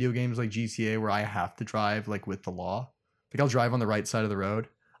guy in video games like GTA where I have to drive like with the law. Like I'll drive on the right side of the road.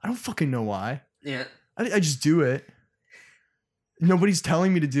 I don't fucking know why. Yeah. I just do it. Nobody's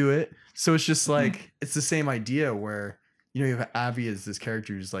telling me to do it. So it's just like, it's the same idea where, you know, you have Abby as this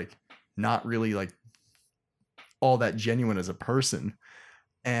character who's like not really like all that genuine as a person.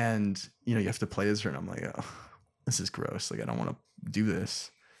 And, you know, you have to play as her and I'm like, oh, this is gross. Like, I don't want to do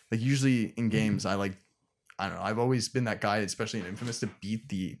this. Like usually in games, I don't know. I've always been that guy, especially in Infamous, to beat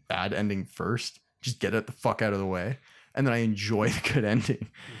the bad ending first. Just get it the fuck out of the way. And then I enjoy the good ending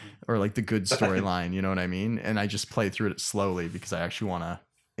or like the good storyline. You know what I mean? And I just play through it slowly because I actually want to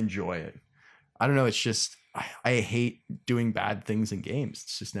enjoy it. I don't know. It's just, I hate doing bad things in games.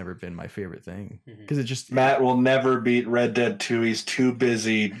 It's just never been my favorite thing because it just. Matt will never beat Red Dead 2. He's too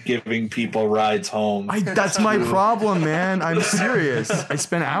busy giving people rides home. That's my problem, man. I'm serious. I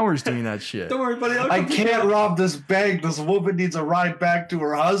spent hours doing that shit. Don't worry, buddy. I can't rob this bank. This woman needs a ride back to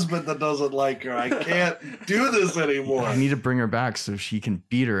her husband that doesn't like her. I can't do this anymore. I need to bring her back so she can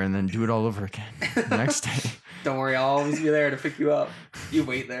beat her and then do it all over again the next day. Don't worry, I'll always be there to pick you up. You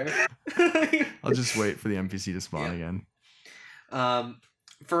wait there. I'll just wait for the NPC to spawn again.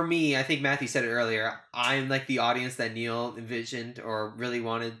 For me, I think Matthew said it earlier. I'm like the audience that Neil envisioned or really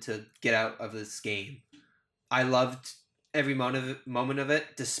wanted to get out of this game. I loved every moment of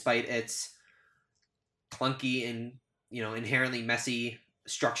it, despite its clunky and, you know, inherently messy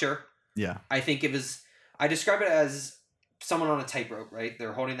structure. Yeah. I think I describe it as someone on a tightrope, right?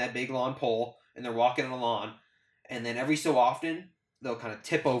 They're holding that big lawn pole and they're walking on the lawn. And then every so often, they'll kind of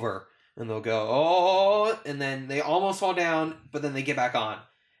tip over and they'll go, oh, and then they almost fall down, but then they get back on.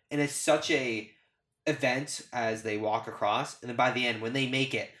 And it's such a event as they walk across. And then by the end, when they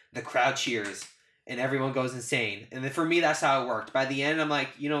make it, the crowd cheers and everyone goes insane. And then for me, that's how it worked. By the end, I'm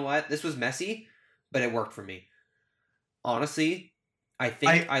like, you know what? This was messy, but it worked for me. Honestly, I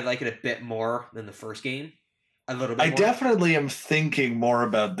think I like it a bit more than the first game. A little bit more. I definitely am thinking more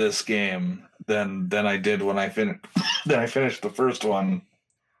about this game than I did when I finished the first one.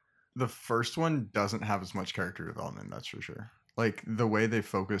 The first one doesn't have as much character development, that's for sure. Like the way they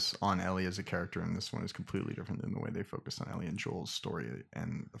focus on Ellie as a character in this one is completely different than the way they focus on Ellie and Joel's story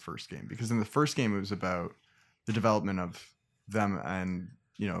in the first game. Because in the first game, it was about the development of them and,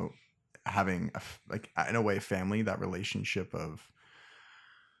 you know, having in a way, family, that relationship of,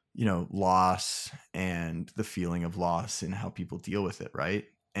 you know, loss and the feeling of loss and how people deal with it, right?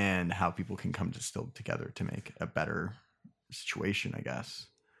 And how people can come together to make a better situation, I guess,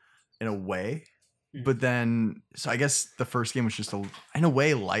 in a way. But then, so I guess the first game was just in a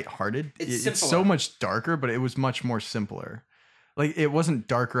way lighthearted. It's so much darker, but it was much more simpler. Like it wasn't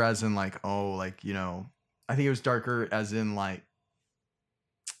darker as in like, oh, like, you know, I think it was darker as in like,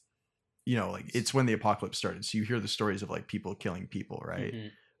 you know, like it's when the apocalypse started. So you hear the stories of like people killing people, right? Mm-hmm.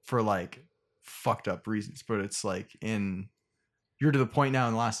 For like fucked up reasons. But it's like you're to the point now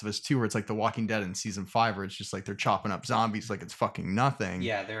in The Last of Us 2 where it's like The Walking Dead in season 5 where it's just like they're chopping up zombies like it's fucking nothing.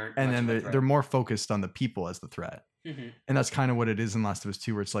 Yeah, they're more focused on the people as the threat. Mm-hmm. And that's kind of what it is in Last of Us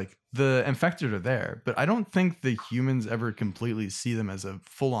 2 where it's like the infected are there, but I don't think the humans ever completely see them as a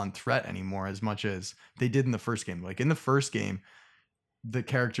full-on threat anymore as much as they did in the first game. Like in the first game, the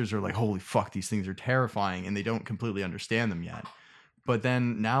characters are like, holy fuck, these things are terrifying, and they don't completely understand them yet. But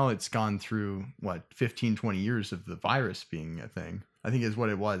then now it's gone through, 15, 20 years of the virus being a thing, I think is what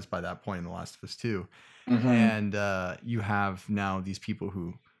it was by that point in The Last of Us 2. Mm-hmm. And you have now these people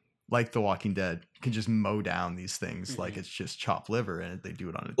who, like The Walking Dead, can just mow down these things like it's just chopped liver, and they do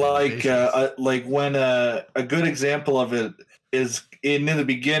it on a daily basis. Like when a good example of it is in the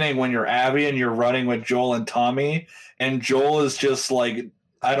beginning when you're Abby and you're running with Joel and Tommy, and Joel is just like,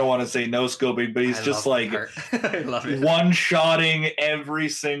 I don't want to say no scoping, but he's just like one-shotting every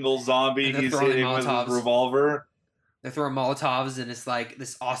single zombie he's hitting with his revolver. They're throwing Molotovs, and it's like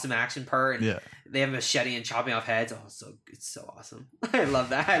this awesome action part, and they have a machete and chopping off heads. Oh, it's so awesome. I love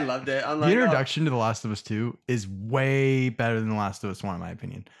that. I loved it. I'm the introduction to The Last of Us 2 is way better than The Last of Us 1, in my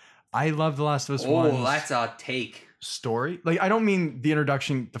opinion. I love The Last of Us 1. Oh, that's a take. story. Like I don't mean the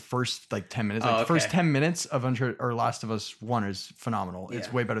introduction, the first like 10 minutes. Like the first 10 minutes of Uncharted or Last of Us 1 is phenomenal. Yeah.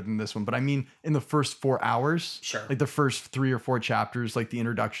 It's way better than this one. But I mean in the first 4 hours, Sure. like the first 3 or 4 chapters, like the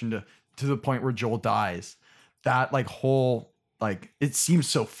introduction to the point where Joel dies, that like whole like it seems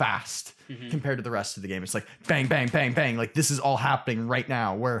so fast compared to the rest of the game. It's like bang, bang, bang, bang. Like this is all happening right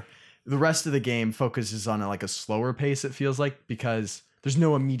now, where the rest of the game focuses on like a slower pace, it feels like, because there's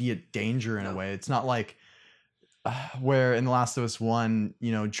no immediate danger in a way. It's not like where in The Last of Us 1,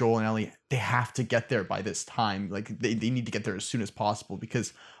 you know, Joel and Ellie, they have to get there by this time. Like they need to get there as soon as possible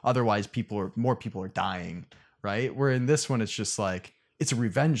because otherwise more people are dying, right? Where in this one, it's just like, it's a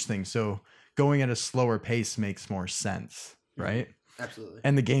revenge thing. So going at a slower pace makes more sense, right? Absolutely.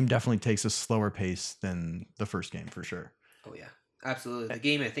 And the game definitely takes a slower pace than the first game for sure. Oh yeah, absolutely. The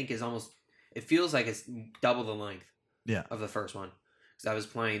game I think is almost, it feels like it's double the length of the first one. Because I was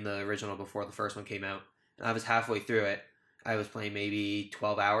playing the original before the first one came out. And I was halfway through it. I was playing maybe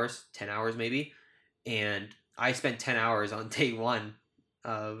 12 hours, 10 hours maybe. And I spent 10 hours on day 1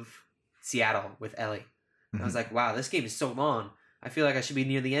 of Seattle with Ellie. And I was like, wow, this game is so long. I feel like I should be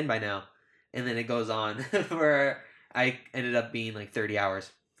near the end by now. And then it goes on where I ended up being like 30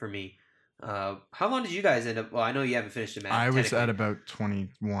 hours for me. How long did you guys end up? Well, I know you haven't finished it, Matt. I was at about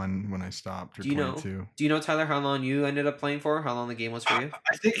 21 when I stopped, or 22. Do you know, Tyler, how long you ended up playing for? How long the game was for you?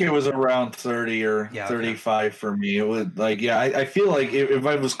 I think it was around 30 or 35 for me. It was like, I feel like if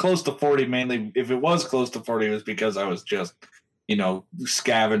I was close to 40, mainly if it was close to 40, it was because I was just, you know,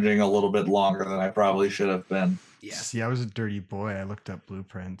 scavenging a little bit longer than I probably should have been. Yeah. See, I was a dirty boy. I looked up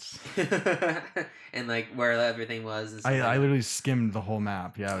blueprints. And like where everything was. And I literally skimmed the whole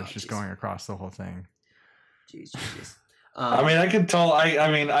map. Yeah, I was just going across the whole thing. Jeez. I mean, I can tell.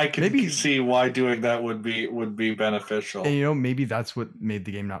 I can see why doing that would be beneficial. And you know, maybe that's what made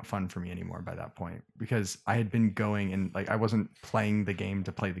the game not fun for me anymore by that point, because I had been going and like I wasn't playing the game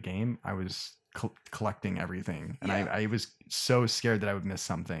to play the game. I was collecting everything, and I was so scared that I would miss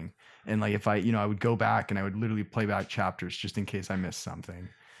something. And like if I would go back and I would literally play back chapters just in case I missed something.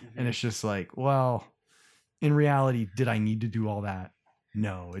 And it's just like, well, in reality, did I need to do all that?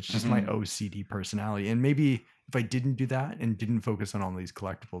 No, it's just my OCD personality. And maybe if I didn't do that and didn't focus on all these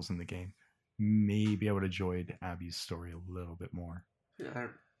collectibles in the game, maybe I would have enjoyed Abby's story a little bit more.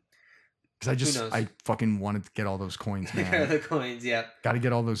 Because I fucking wanted to get all those coins, man. The coins, yeah. Got to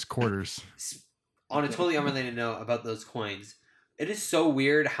get all those quarters. On a totally unrelated note about those coins, it is so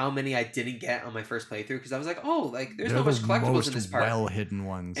weird how many I didn't get on my first playthrough, because I was like, oh, like there's not much collectibles in this part. Well hidden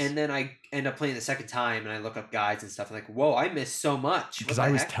ones. And then I end up playing the second time and I look up guides and stuff. I'm like, whoa, I missed so much. Because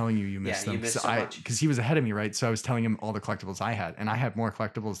I was telling you missed them. You missed so much. Because he was ahead of me, right? So I was telling him all the collectibles I had, and I had more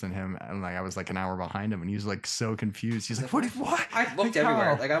collectibles than him. And like I was like an hour behind him, and he was like so confused. He's like, what? I looked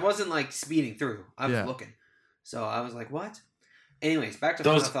everywhere. Like I wasn't like speeding through. I was looking. So I was like, what? Anyways, back to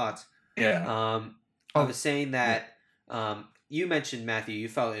final thoughts. Yeah. I was saying that you mentioned, Matthew, you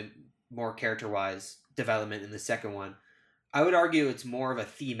felt it more character-wise development in the second one. I would argue it's more of a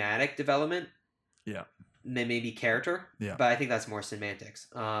thematic development than maybe character. Yeah. But I think that's more semantics.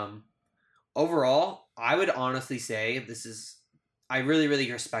 Overall, I would honestly say I really,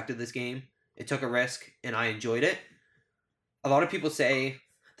 really respected this game. It took a risk, and I enjoyed it. A lot of people say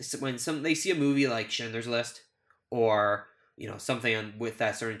when they see a movie like Schindler's List or something with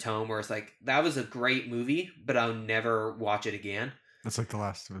that certain tone where it's like, that was a great movie, but I'll never watch it again. That's like The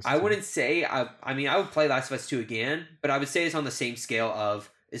Last of Us 2. I wouldn't say, I mean, I would play Last of Us 2 again, but I would say it's on the same scale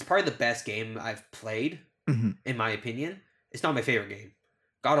of, it's probably the best game I've played, in my opinion. It's not my favorite game.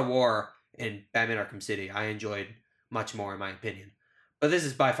 God of War and Batman Arkham City, I enjoyed much more, in my opinion. But this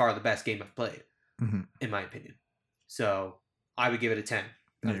is by far the best game I've played, in my opinion. So I would give it a 10.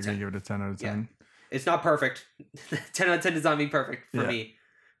 You're going to give it a 10 out of 10? Yeah. It's not perfect. 10 out of 10 does not mean perfect for me.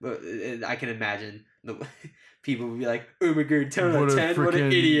 But I can imagine people would be like, oh my god, 10 out of 10, what an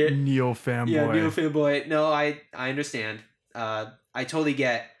idiot. Neo fanboy. Yeah, Neo fanboy. No, I understand. I totally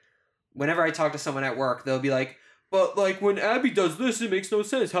get, whenever I talk to someone at work, they'll be like, but like when Abby does this, it makes no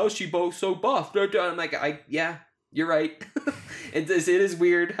sense. How is she both so buff? I'm like, yeah, you're right. It is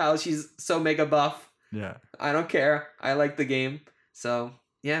weird how she's so mega buff. Yeah. I don't care. I like the game. So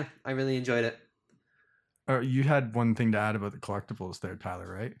yeah, I really enjoyed it. You had one thing to add about the collectibles there, Tyler,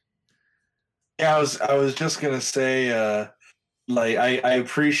 right? Yeah, I was just gonna say, like I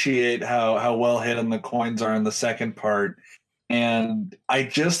appreciate how well hidden the coins are in the second part, and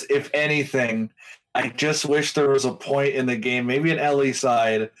if anything, I just wish there was a point in the game, maybe an Ellie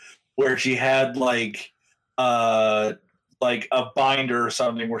side, where she had like a binder or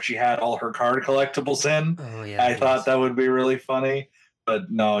something where she had all her card collectibles in. Oh yeah, I thought that would be really funny.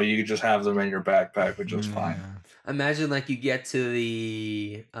 But no, you could just have them in your backpack, which is fine. Imagine like you get to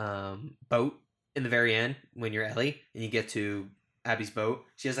the boat in the very end when you're Ellie and you get to Abby's boat.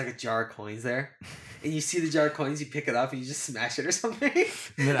 She has like a jar of coins there, and you see the jar of coins. You pick it up and you just smash it or something.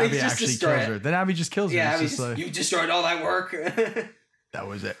 And then Abby actually kills her. Then Abby just kills her. Yeah, It's just like, you destroyed all that work. that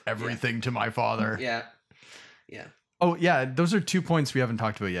was everything to my father. Yeah. Oh yeah, those are 2 points we haven't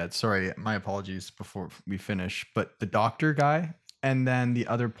talked about yet. Sorry, my apologies before we finish. But the doctor guy, and then the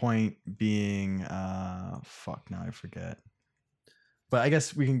other point being, now I forget. But I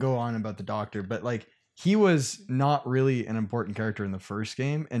guess we can go on about the doctor. But like, he was not really an important character in the first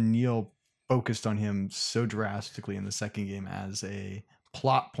game, and Neil focused on him so drastically in the second game as a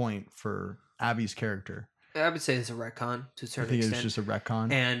plot point for Abby's character. I would say it's a retcon to a I certain think extent. it's just a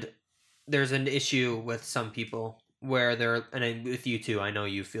retcon. And there's an issue with some people where they're, with you too, I know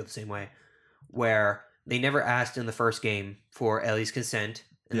you feel the same way, where they never asked in the first game for Ellie's consent,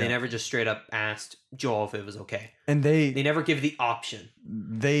 and they never just straight up asked Joel if it was okay. And they never give the option.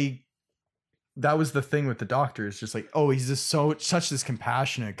 That was the thing with the doctor. It's just like, oh, he's just such this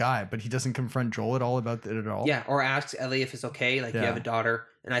compassionate guy, but he doesn't confront Joel at all about it at all. Yeah, or asks Ellie if it's okay, like you have a daughter.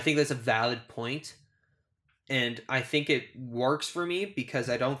 And I think that's a valid point. And I think it works for me because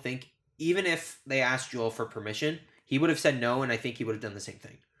I don't think, even if they asked Joel for permission, he would have said no, and I think he would have done the same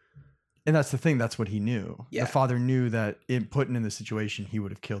thing. And that's the thing. That's what he knew. Yeah. The father knew that in putting in the situation, he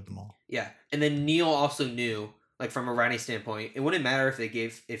would have killed them all. Yeah. And then Neil also knew, like from a writing standpoint, it wouldn't matter if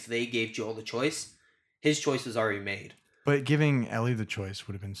they gave Joel the choice. His choice was already made. But giving Ellie the choice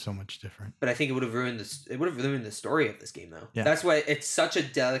would have been so much different. But I think it would have ruined the story of this game, though. Yeah. That's why it's such a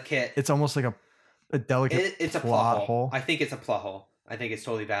delicate. It's almost like a delicate. It's a plot hole. I think it's a plot hole. I think it's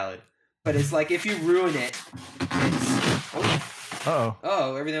totally valid. But it's like if you ruin it, it's.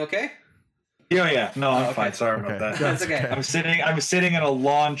 Oh, everything okay? Yeah. No, I'm fine. Sorry about that. That's okay. I'm sitting in a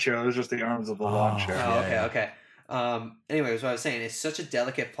lawn chair. It was just the arms of the lawn chair. Oh, okay. Anyways, what I was saying, it's such a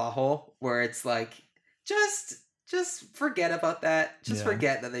delicate plot hole where it's like, just forget about that. Just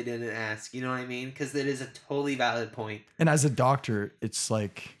forget that they didn't ask. You know what I mean? Because it is a totally valid point. And as a doctor, it's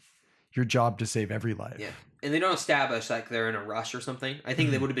like your job to save every life. Yeah. And they don't establish like they're in a rush or something. I think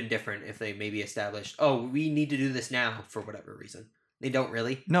they would have been different if they maybe established, oh, we need to do this now for whatever reason. They don't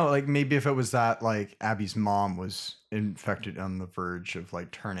really. No, like maybe if it was that like Abby's mom was infected on the verge of like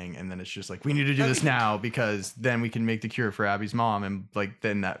turning, and then it's just like we need to do this now because then we can make the cure for Abby's mom, and like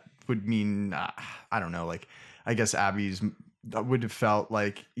then that would mean I don't know, like I guess that would have felt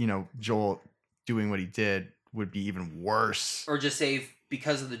like, you know, Joel doing what he did would be even worse, or just save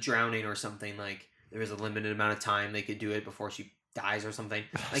because of the drowning or something. Like there was a limited amount of time they could do it before she dies or something.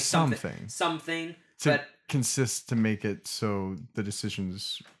 Like something. But consist to make it so the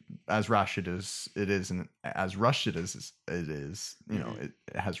decisions as rushed as it is, and as rushed as it is, you know, it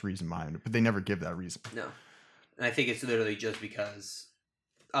has reason behind it, but they never give that reason. No, and I think it's literally just because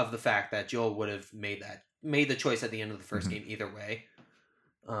of the fact that Joel would have made the choice at the end of the first game either way.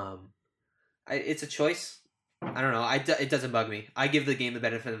 It's a choice. I don't know. It doesn't bug me. I give the game the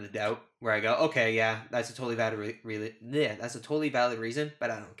benefit of the doubt, where I go, okay, yeah, that's a totally valid that's a totally valid reason, but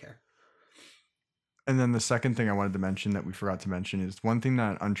I don't care. And then the second thing I wanted to mention that we forgot to mention is one thing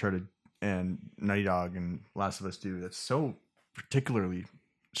that Uncharted and Naughty Dog and Last of Us do that's so particularly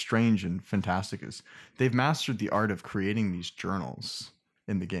strange and fantastic is they've mastered the art of creating these journals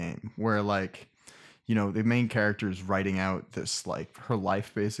in the game where, like, you know, the main character is writing out this, like, her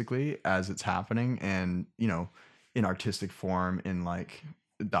life basically as it's happening, and, you know, in artistic form, in like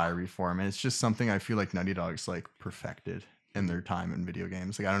diary form. And it's just something I feel like Naughty Dog's like perfected in their time in video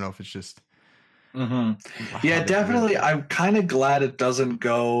games. Like, I don't know if it's just yeah, definitely. I'm kind of glad it doesn't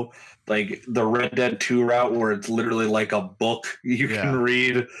go like the Red Dead 2 route where it's literally like a book you can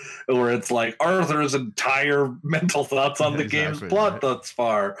read, where it's like Arthur's entire mental thoughts on the game's plot thus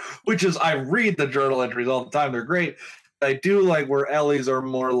far, which is, I read the journal entries all the time. They're great. I do like where Ellie's are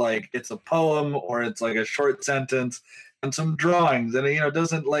more like it's a poem or it's like a short sentence and some drawings, and, you know, it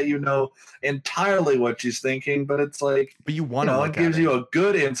doesn't let you know entirely what she's thinking, but it's like, but you want to, it gives you a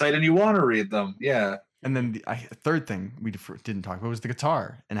good insight and you want to read them. Yeah. And then the third thing we didn't talk about was the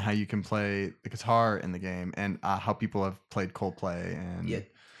guitar, and how you can play the guitar in the game, and how people have played Coldplay. And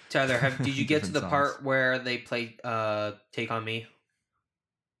Tyler, did you get to the part where they played Take On Me?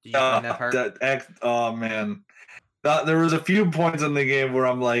 Did you find that part? Oh man, there was a few points in the game where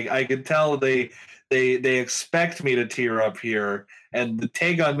I'm like, I could tell they expect me to tear up here, and the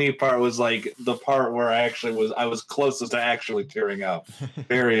Take On Me part was like the part where I was closest to actually tearing up.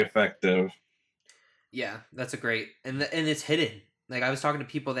 Very effective. Yeah, that's a great, and it's hidden. Like, I was talking to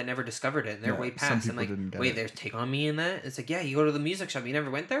people that never discovered it, and they're way past. I'm like, wait, there's Take On Me in that? It's like, yeah, you go to the music shop, you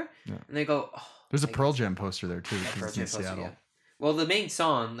never went there? Yeah. And they go, oh, There's a Like, Pearl Jam poster there too. yeah, 'Cause Pearl it's in Jam poster, Seattle. yeah. Well, the main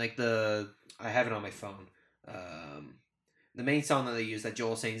song, like I have it on my phone. The main song that they use that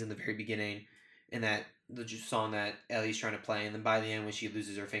Joel sings in the very beginning, and that the song that Ellie's trying to play, and then by the end when she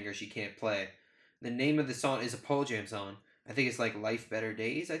loses her finger, she can't play. The name of the song is a Pearl Jam song. I think it's like Life Better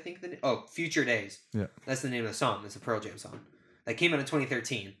Days. I think Future Days. Yeah, that's the name of the song. It's a Pearl Jam song that came out in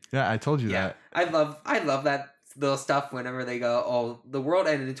 2013. Yeah, I told you that. I love that little stuff. Whenever they go, oh, the world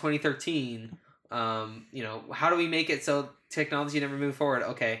ended in 2013. How do we make it so technology never move forward?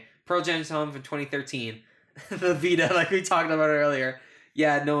 Okay, Pearl Jam song from 2013. The Vita, like we talked about earlier.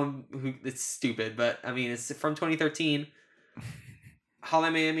 Yeah, no one it's stupid, but I mean it's from 2013.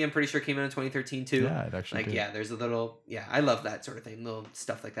 Hotline Miami, I'm pretty sure came out in 2013 too. Yeah, it actually did. There's a little I love that sort of thing, little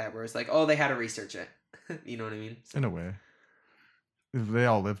stuff like that where it's like, oh, they had to research it. You know what I mean? In a way, they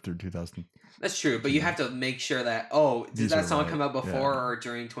all lived through 2000. That's true, but you have to make sure that did that song come out before or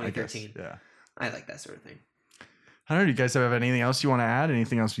during 2013? Yeah, I like that sort of thing. I don't know. Do you guys have anything else you want to add?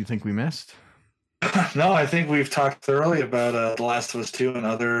 Anything else you think we missed? No, I think we've talked thoroughly about The Last of Us 2 and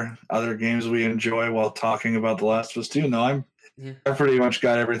other games we enjoy while talking about The Last of Us 2. No, I pretty much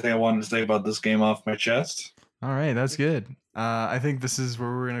got everything I wanted to say about this game off my chest. All right, that's good. I think this is where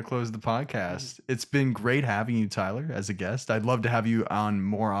we're going to close the podcast. It's been great having you, Tyler, as a guest. I'd love to have you on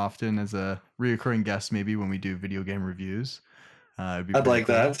more often as a reoccurring guest, maybe when we do video game reviews. I'd like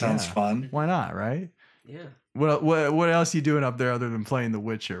cool. that. Sounds fun. Why not, right? Yeah. What else are you doing up there other than playing The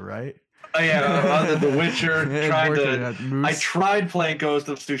Witcher, right? Oh yeah, other than The Witcher, I tried playing Ghost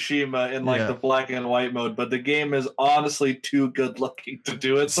of Tsushima in the black and white mode, but the game is honestly too good looking to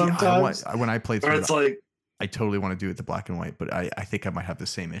do it sometimes. When I played through, it's like I totally want to do it the black and white, but I think I might have the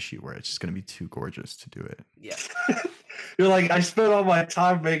same issue where it's just going to be too gorgeous to do it. Yeah. You're like, I spent all my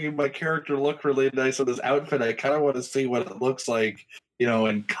time making my character look really nice with this outfit. I kind of want to see what it looks like,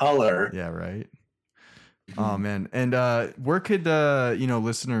 in color. Yeah, right. Oh man, and where could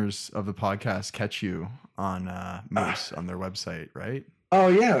listeners of the podcast catch you on Moose on their website, right? Oh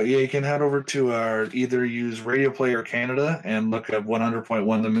yeah, you can head over to either use Radio Player Canada and look at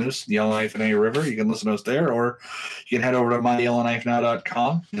 100.1 The Moose, Yellowknife and A River. You can listen to us there, or you can head over to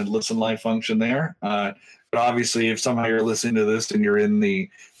myyellowknifenow.com and listen live function there. But obviously, if somehow you're listening to this and you're in the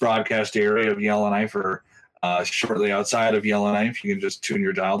broadcast area of Yellowknife or shortly outside of Yellowknife, you can just tune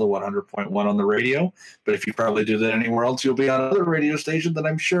your dial to 100.1 on the radio. But if you probably do that anywhere else, you'll be on another radio station that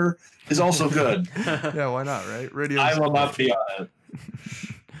I'm sure is also good. Yeah, why not, right? Radio. I will not be on it.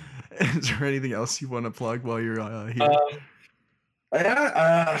 Is there anything else you want to plug while you're here?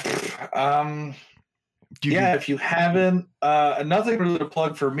 If you haven't, nothing really to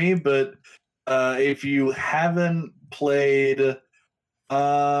plug for me, but if you haven't played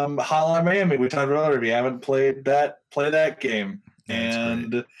Hotline Miami, we talked about earlier. If you haven't played that, play that game.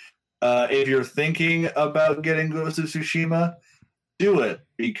 And if you're thinking about getting Ghost of Tsushima, do it,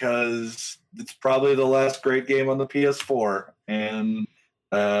 because it's probably the last great game on the PS4. And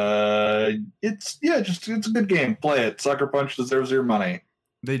it's a good game. Play it. Sucker Punch deserves your money.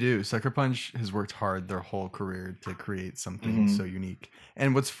 They do. Sucker Punch has worked hard their whole career to create something so unique.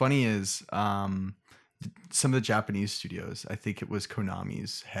 And what's funny is some of the Japanese studios, I think it was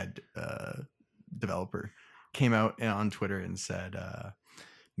Konami's head developer, came out on Twitter and said,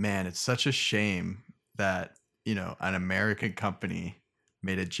 man, it's such a shame that, an American company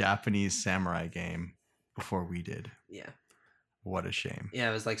made a Japanese samurai game before we did. Yeah. What a shame. Yeah,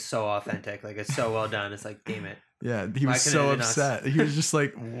 it was like so authentic. Like it's so well done. It's like, damn it. Yeah, he was so upset. He was just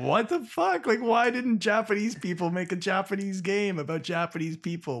like, what the fuck? Like, why didn't Japanese people make a Japanese game about Japanese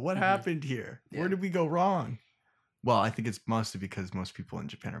people? What happened here? Yeah. Where did we go wrong? Well, I think it's mostly because most people in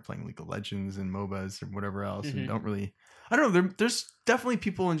Japan are playing League of Legends and MOBAs and whatever else and don't really... I don't know. There's definitely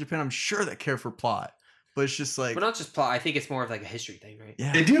people in Japan, I'm sure, that care for plot. But it's just like... But not just plot. I think it's more of like a history thing, right?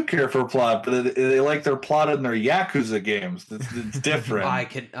 Yeah. They do care for plot, but they like their plot in their Yakuza games. It's different. That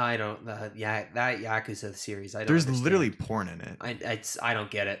Yakuza series. There's literally porn in it. I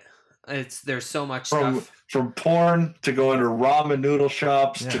don't get it. There's so much stuff. From porn to going to ramen noodle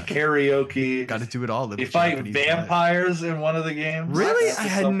shops to karaoke. Got to do it all. You fight vampires in one of the games. Really? I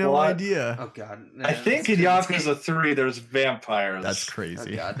had no idea. Oh god. I think in Yakuza 3 there's vampires. That's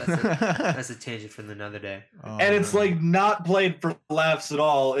crazy. Oh god, that's a tangent from another day. And it's like not played for laughs at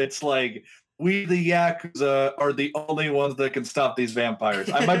all. It's like we the Yakuza are the only ones that can stop these vampires.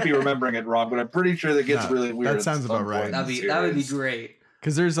 I might be remembering it wrong, but I'm pretty sure that gets really weird. That sounds about right. That would be great.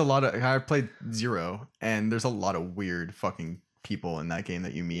 Because there's a lot of... I played Zero, and there's a lot of weird fucking people in that game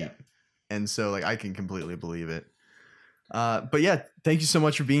that you meet. Yeah. And so, like, I can completely believe it. But yeah, thank you so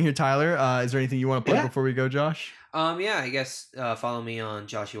much for being here, Tyler. Is there anything you want to plug Yeah. before we go, Josh? I guess follow me on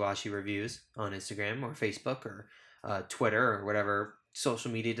Joshiwashi Reviews on Instagram or Facebook or Twitter or whatever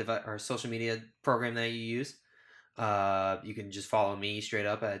social media program that you use. You can just follow me straight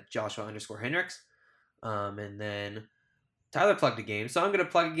up at Joshua_Hendricks. And then Tyler plugged a game, so I'm gonna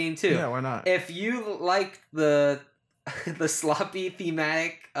plug a game too. Yeah, why not? If you like the the sloppy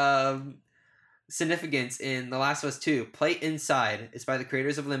thematic significance in The Last of Us 2, play Inside. It's by the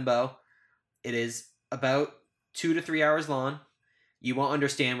creators of Limbo. It is about 2 to 3 hours long. You won't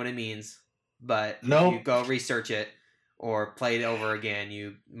understand what it means, but if you go research it or play it over again,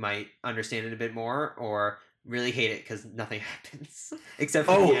 you might understand it a bit more or really hate it because nothing happens except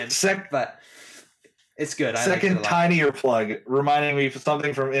for the end. But it's good. Second tinier plug, reminding me of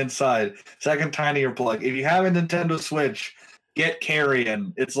something from Inside. Second tinier plug. If you have a Nintendo Switch, get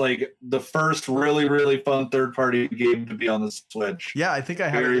Carrion. It's like the first really, really fun third-party game to be on the Switch. Yeah, I think I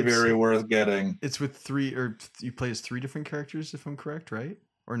have very, very worth getting. It's with you play as 3 different characters, if I'm correct, right?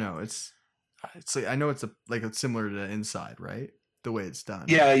 Or no, it's like, I know it's it's similar to Inside, right? The way it's done.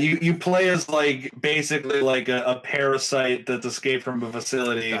 Yeah, you play as basically a parasite that's escaped from a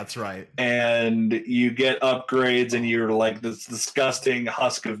facility. That's right. And you get upgrades, and you're like this disgusting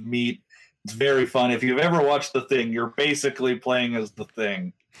husk of meat. It's very fun. If you've ever watched The Thing, you're basically playing as The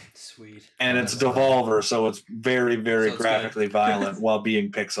Thing. Sweet. And it's Devolver, so it's very, very graphically violent while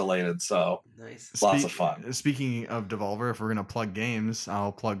being pixelated. So nice. Lots of fun. Speaking of Devolver, if we're gonna plug games,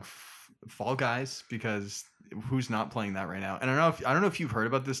 I'll plug Fall Guys, because who's not playing that right now? And I don't know if you've heard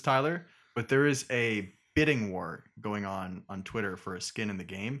about this, Tyler, but there is a bidding war going on Twitter for a skin in the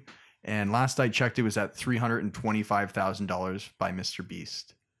game. And last I checked, it was at $325,000 by Mr.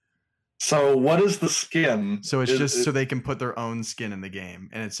 Beast. So what is the skin? So it's just so they can put their own skin in the game,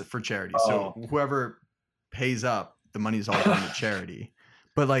 and it's for charity. So whoever pays up, the money's all going to charity.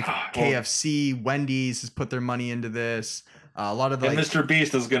 But KFC, Wendy's has put their money into this. A lot of Mr.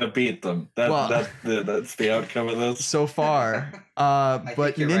 Beast is going to beat them. That's the outcome of this so far.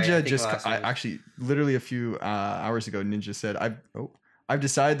 But Ninja right. actually literally a few hours ago, Ninja said, "I've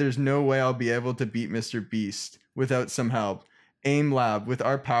decided there's no way I'll be able to beat Mr. Beast without some help. Aim Lab, with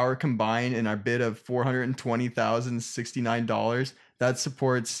our power combined and our bid of $420,069, that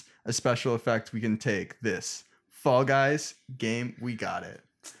supports a special effect we can take. This Fall Guys game, we got it."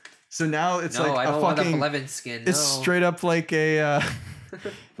 So now it's I don't want fucking 11 skin. It's straight up like a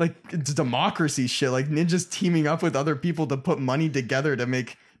it's democracy shit. Like Ninja's teaming up with other people to put money together to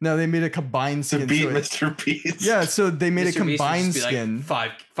make. No, they made a combined skin to beat Mr. Beast. Yeah, so they made Mr. a combined Beast skin.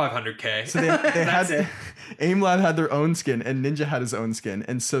 Like 500K. So they had AimLab had their own skin and Ninja had his own skin.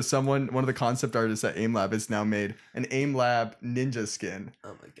 And so one of the concept artists at AimLab has now made an AimLab Ninja skin.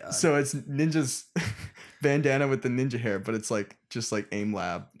 Oh my god. So it's Ninja's bandana with the ninja hair, but it's just like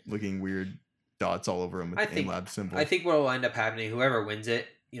AimLab looking weird dots all over him with the AimLab symbol. I think what will end up happening, whoever wins it,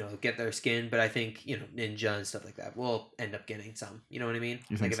 get their skin, but I think, Ninja and stuff like that will end up getting some. You know what I mean?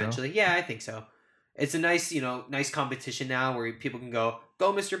 You think eventually. So? Yeah, I think so. It's a nice, nice competition now where people can go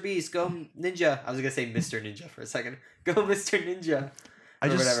Mr. Beast, go Ninja. I was going to say Mr. Ninja for a second. Go Mr. Ninja. Or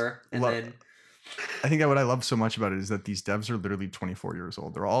whatever. And then I think that what I love so much about it is that these devs are literally 24 years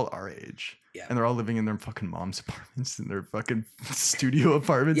old. They're all our age. Yeah. And they're all living in their fucking mom's apartments and their fucking studio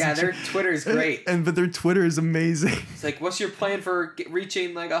apartments. Yeah, their Twitter is great. But their Twitter is amazing. It's like, what's your plan for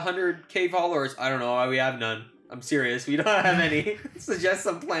reaching 100K followers? I don't know. We have none. I'm serious. We don't have any. Suggest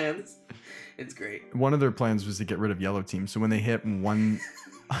some plans. It's great. One of their plans was to get rid of Yellow Team. So when they hit 1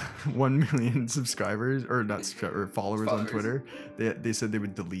 million subscribers or followers on Twitter, they said they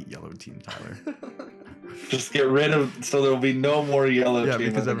would delete Yellow Team, Tyler. Just get rid of, so there'll be no more Yellow Team. Yeah,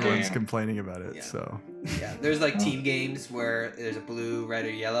 because everyone's complaining about it. Yeah. So yeah, there's team games where there's a blue, red,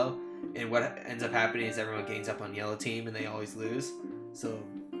 or yellow, and what ends up happening is everyone gains up on Yellow Team and they always lose. So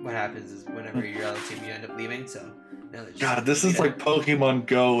what happens is whenever you're Yellow Team, you end up leaving. So now God, this is like Pokemon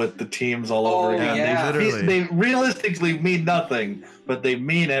Go with the teams all over again. Yeah. They realistically mean nothing, but they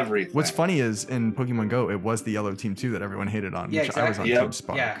mean everything. What's funny is in Pokemon Go, it was the Yellow Team too that everyone hated on. Yeah, which I was on Team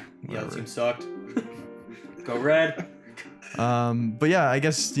Spark. Yeah, Yellow Team sucked. Go Red. But yeah, I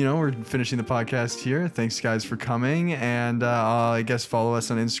guess we're finishing the podcast here. Thanks guys for coming, and I guess follow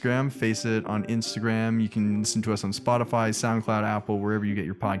us on Instagram. Face It on Instagram. You can listen to us on Spotify, SoundCloud, Apple, wherever you get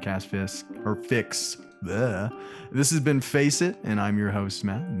your podcast fix. Bleh. This has been Face It, and I'm your host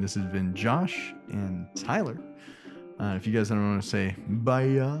Matt, and this has been Josh and Tyler. If you guys don't want to say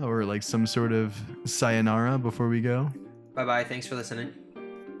bye or some sort of sayonara before we go. Bye. Thanks for listening.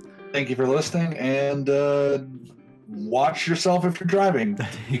 Thank you for listening, and watch yourself if you're driving.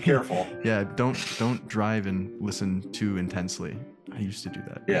 Be careful. Yeah, don't drive and listen too intensely. I used to do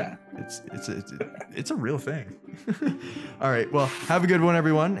that. Yeah. It's a real thing. All right. Well, have a good one,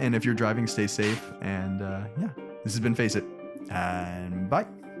 everyone. And if you're driving, stay safe. And yeah, this has been Face It. And bye.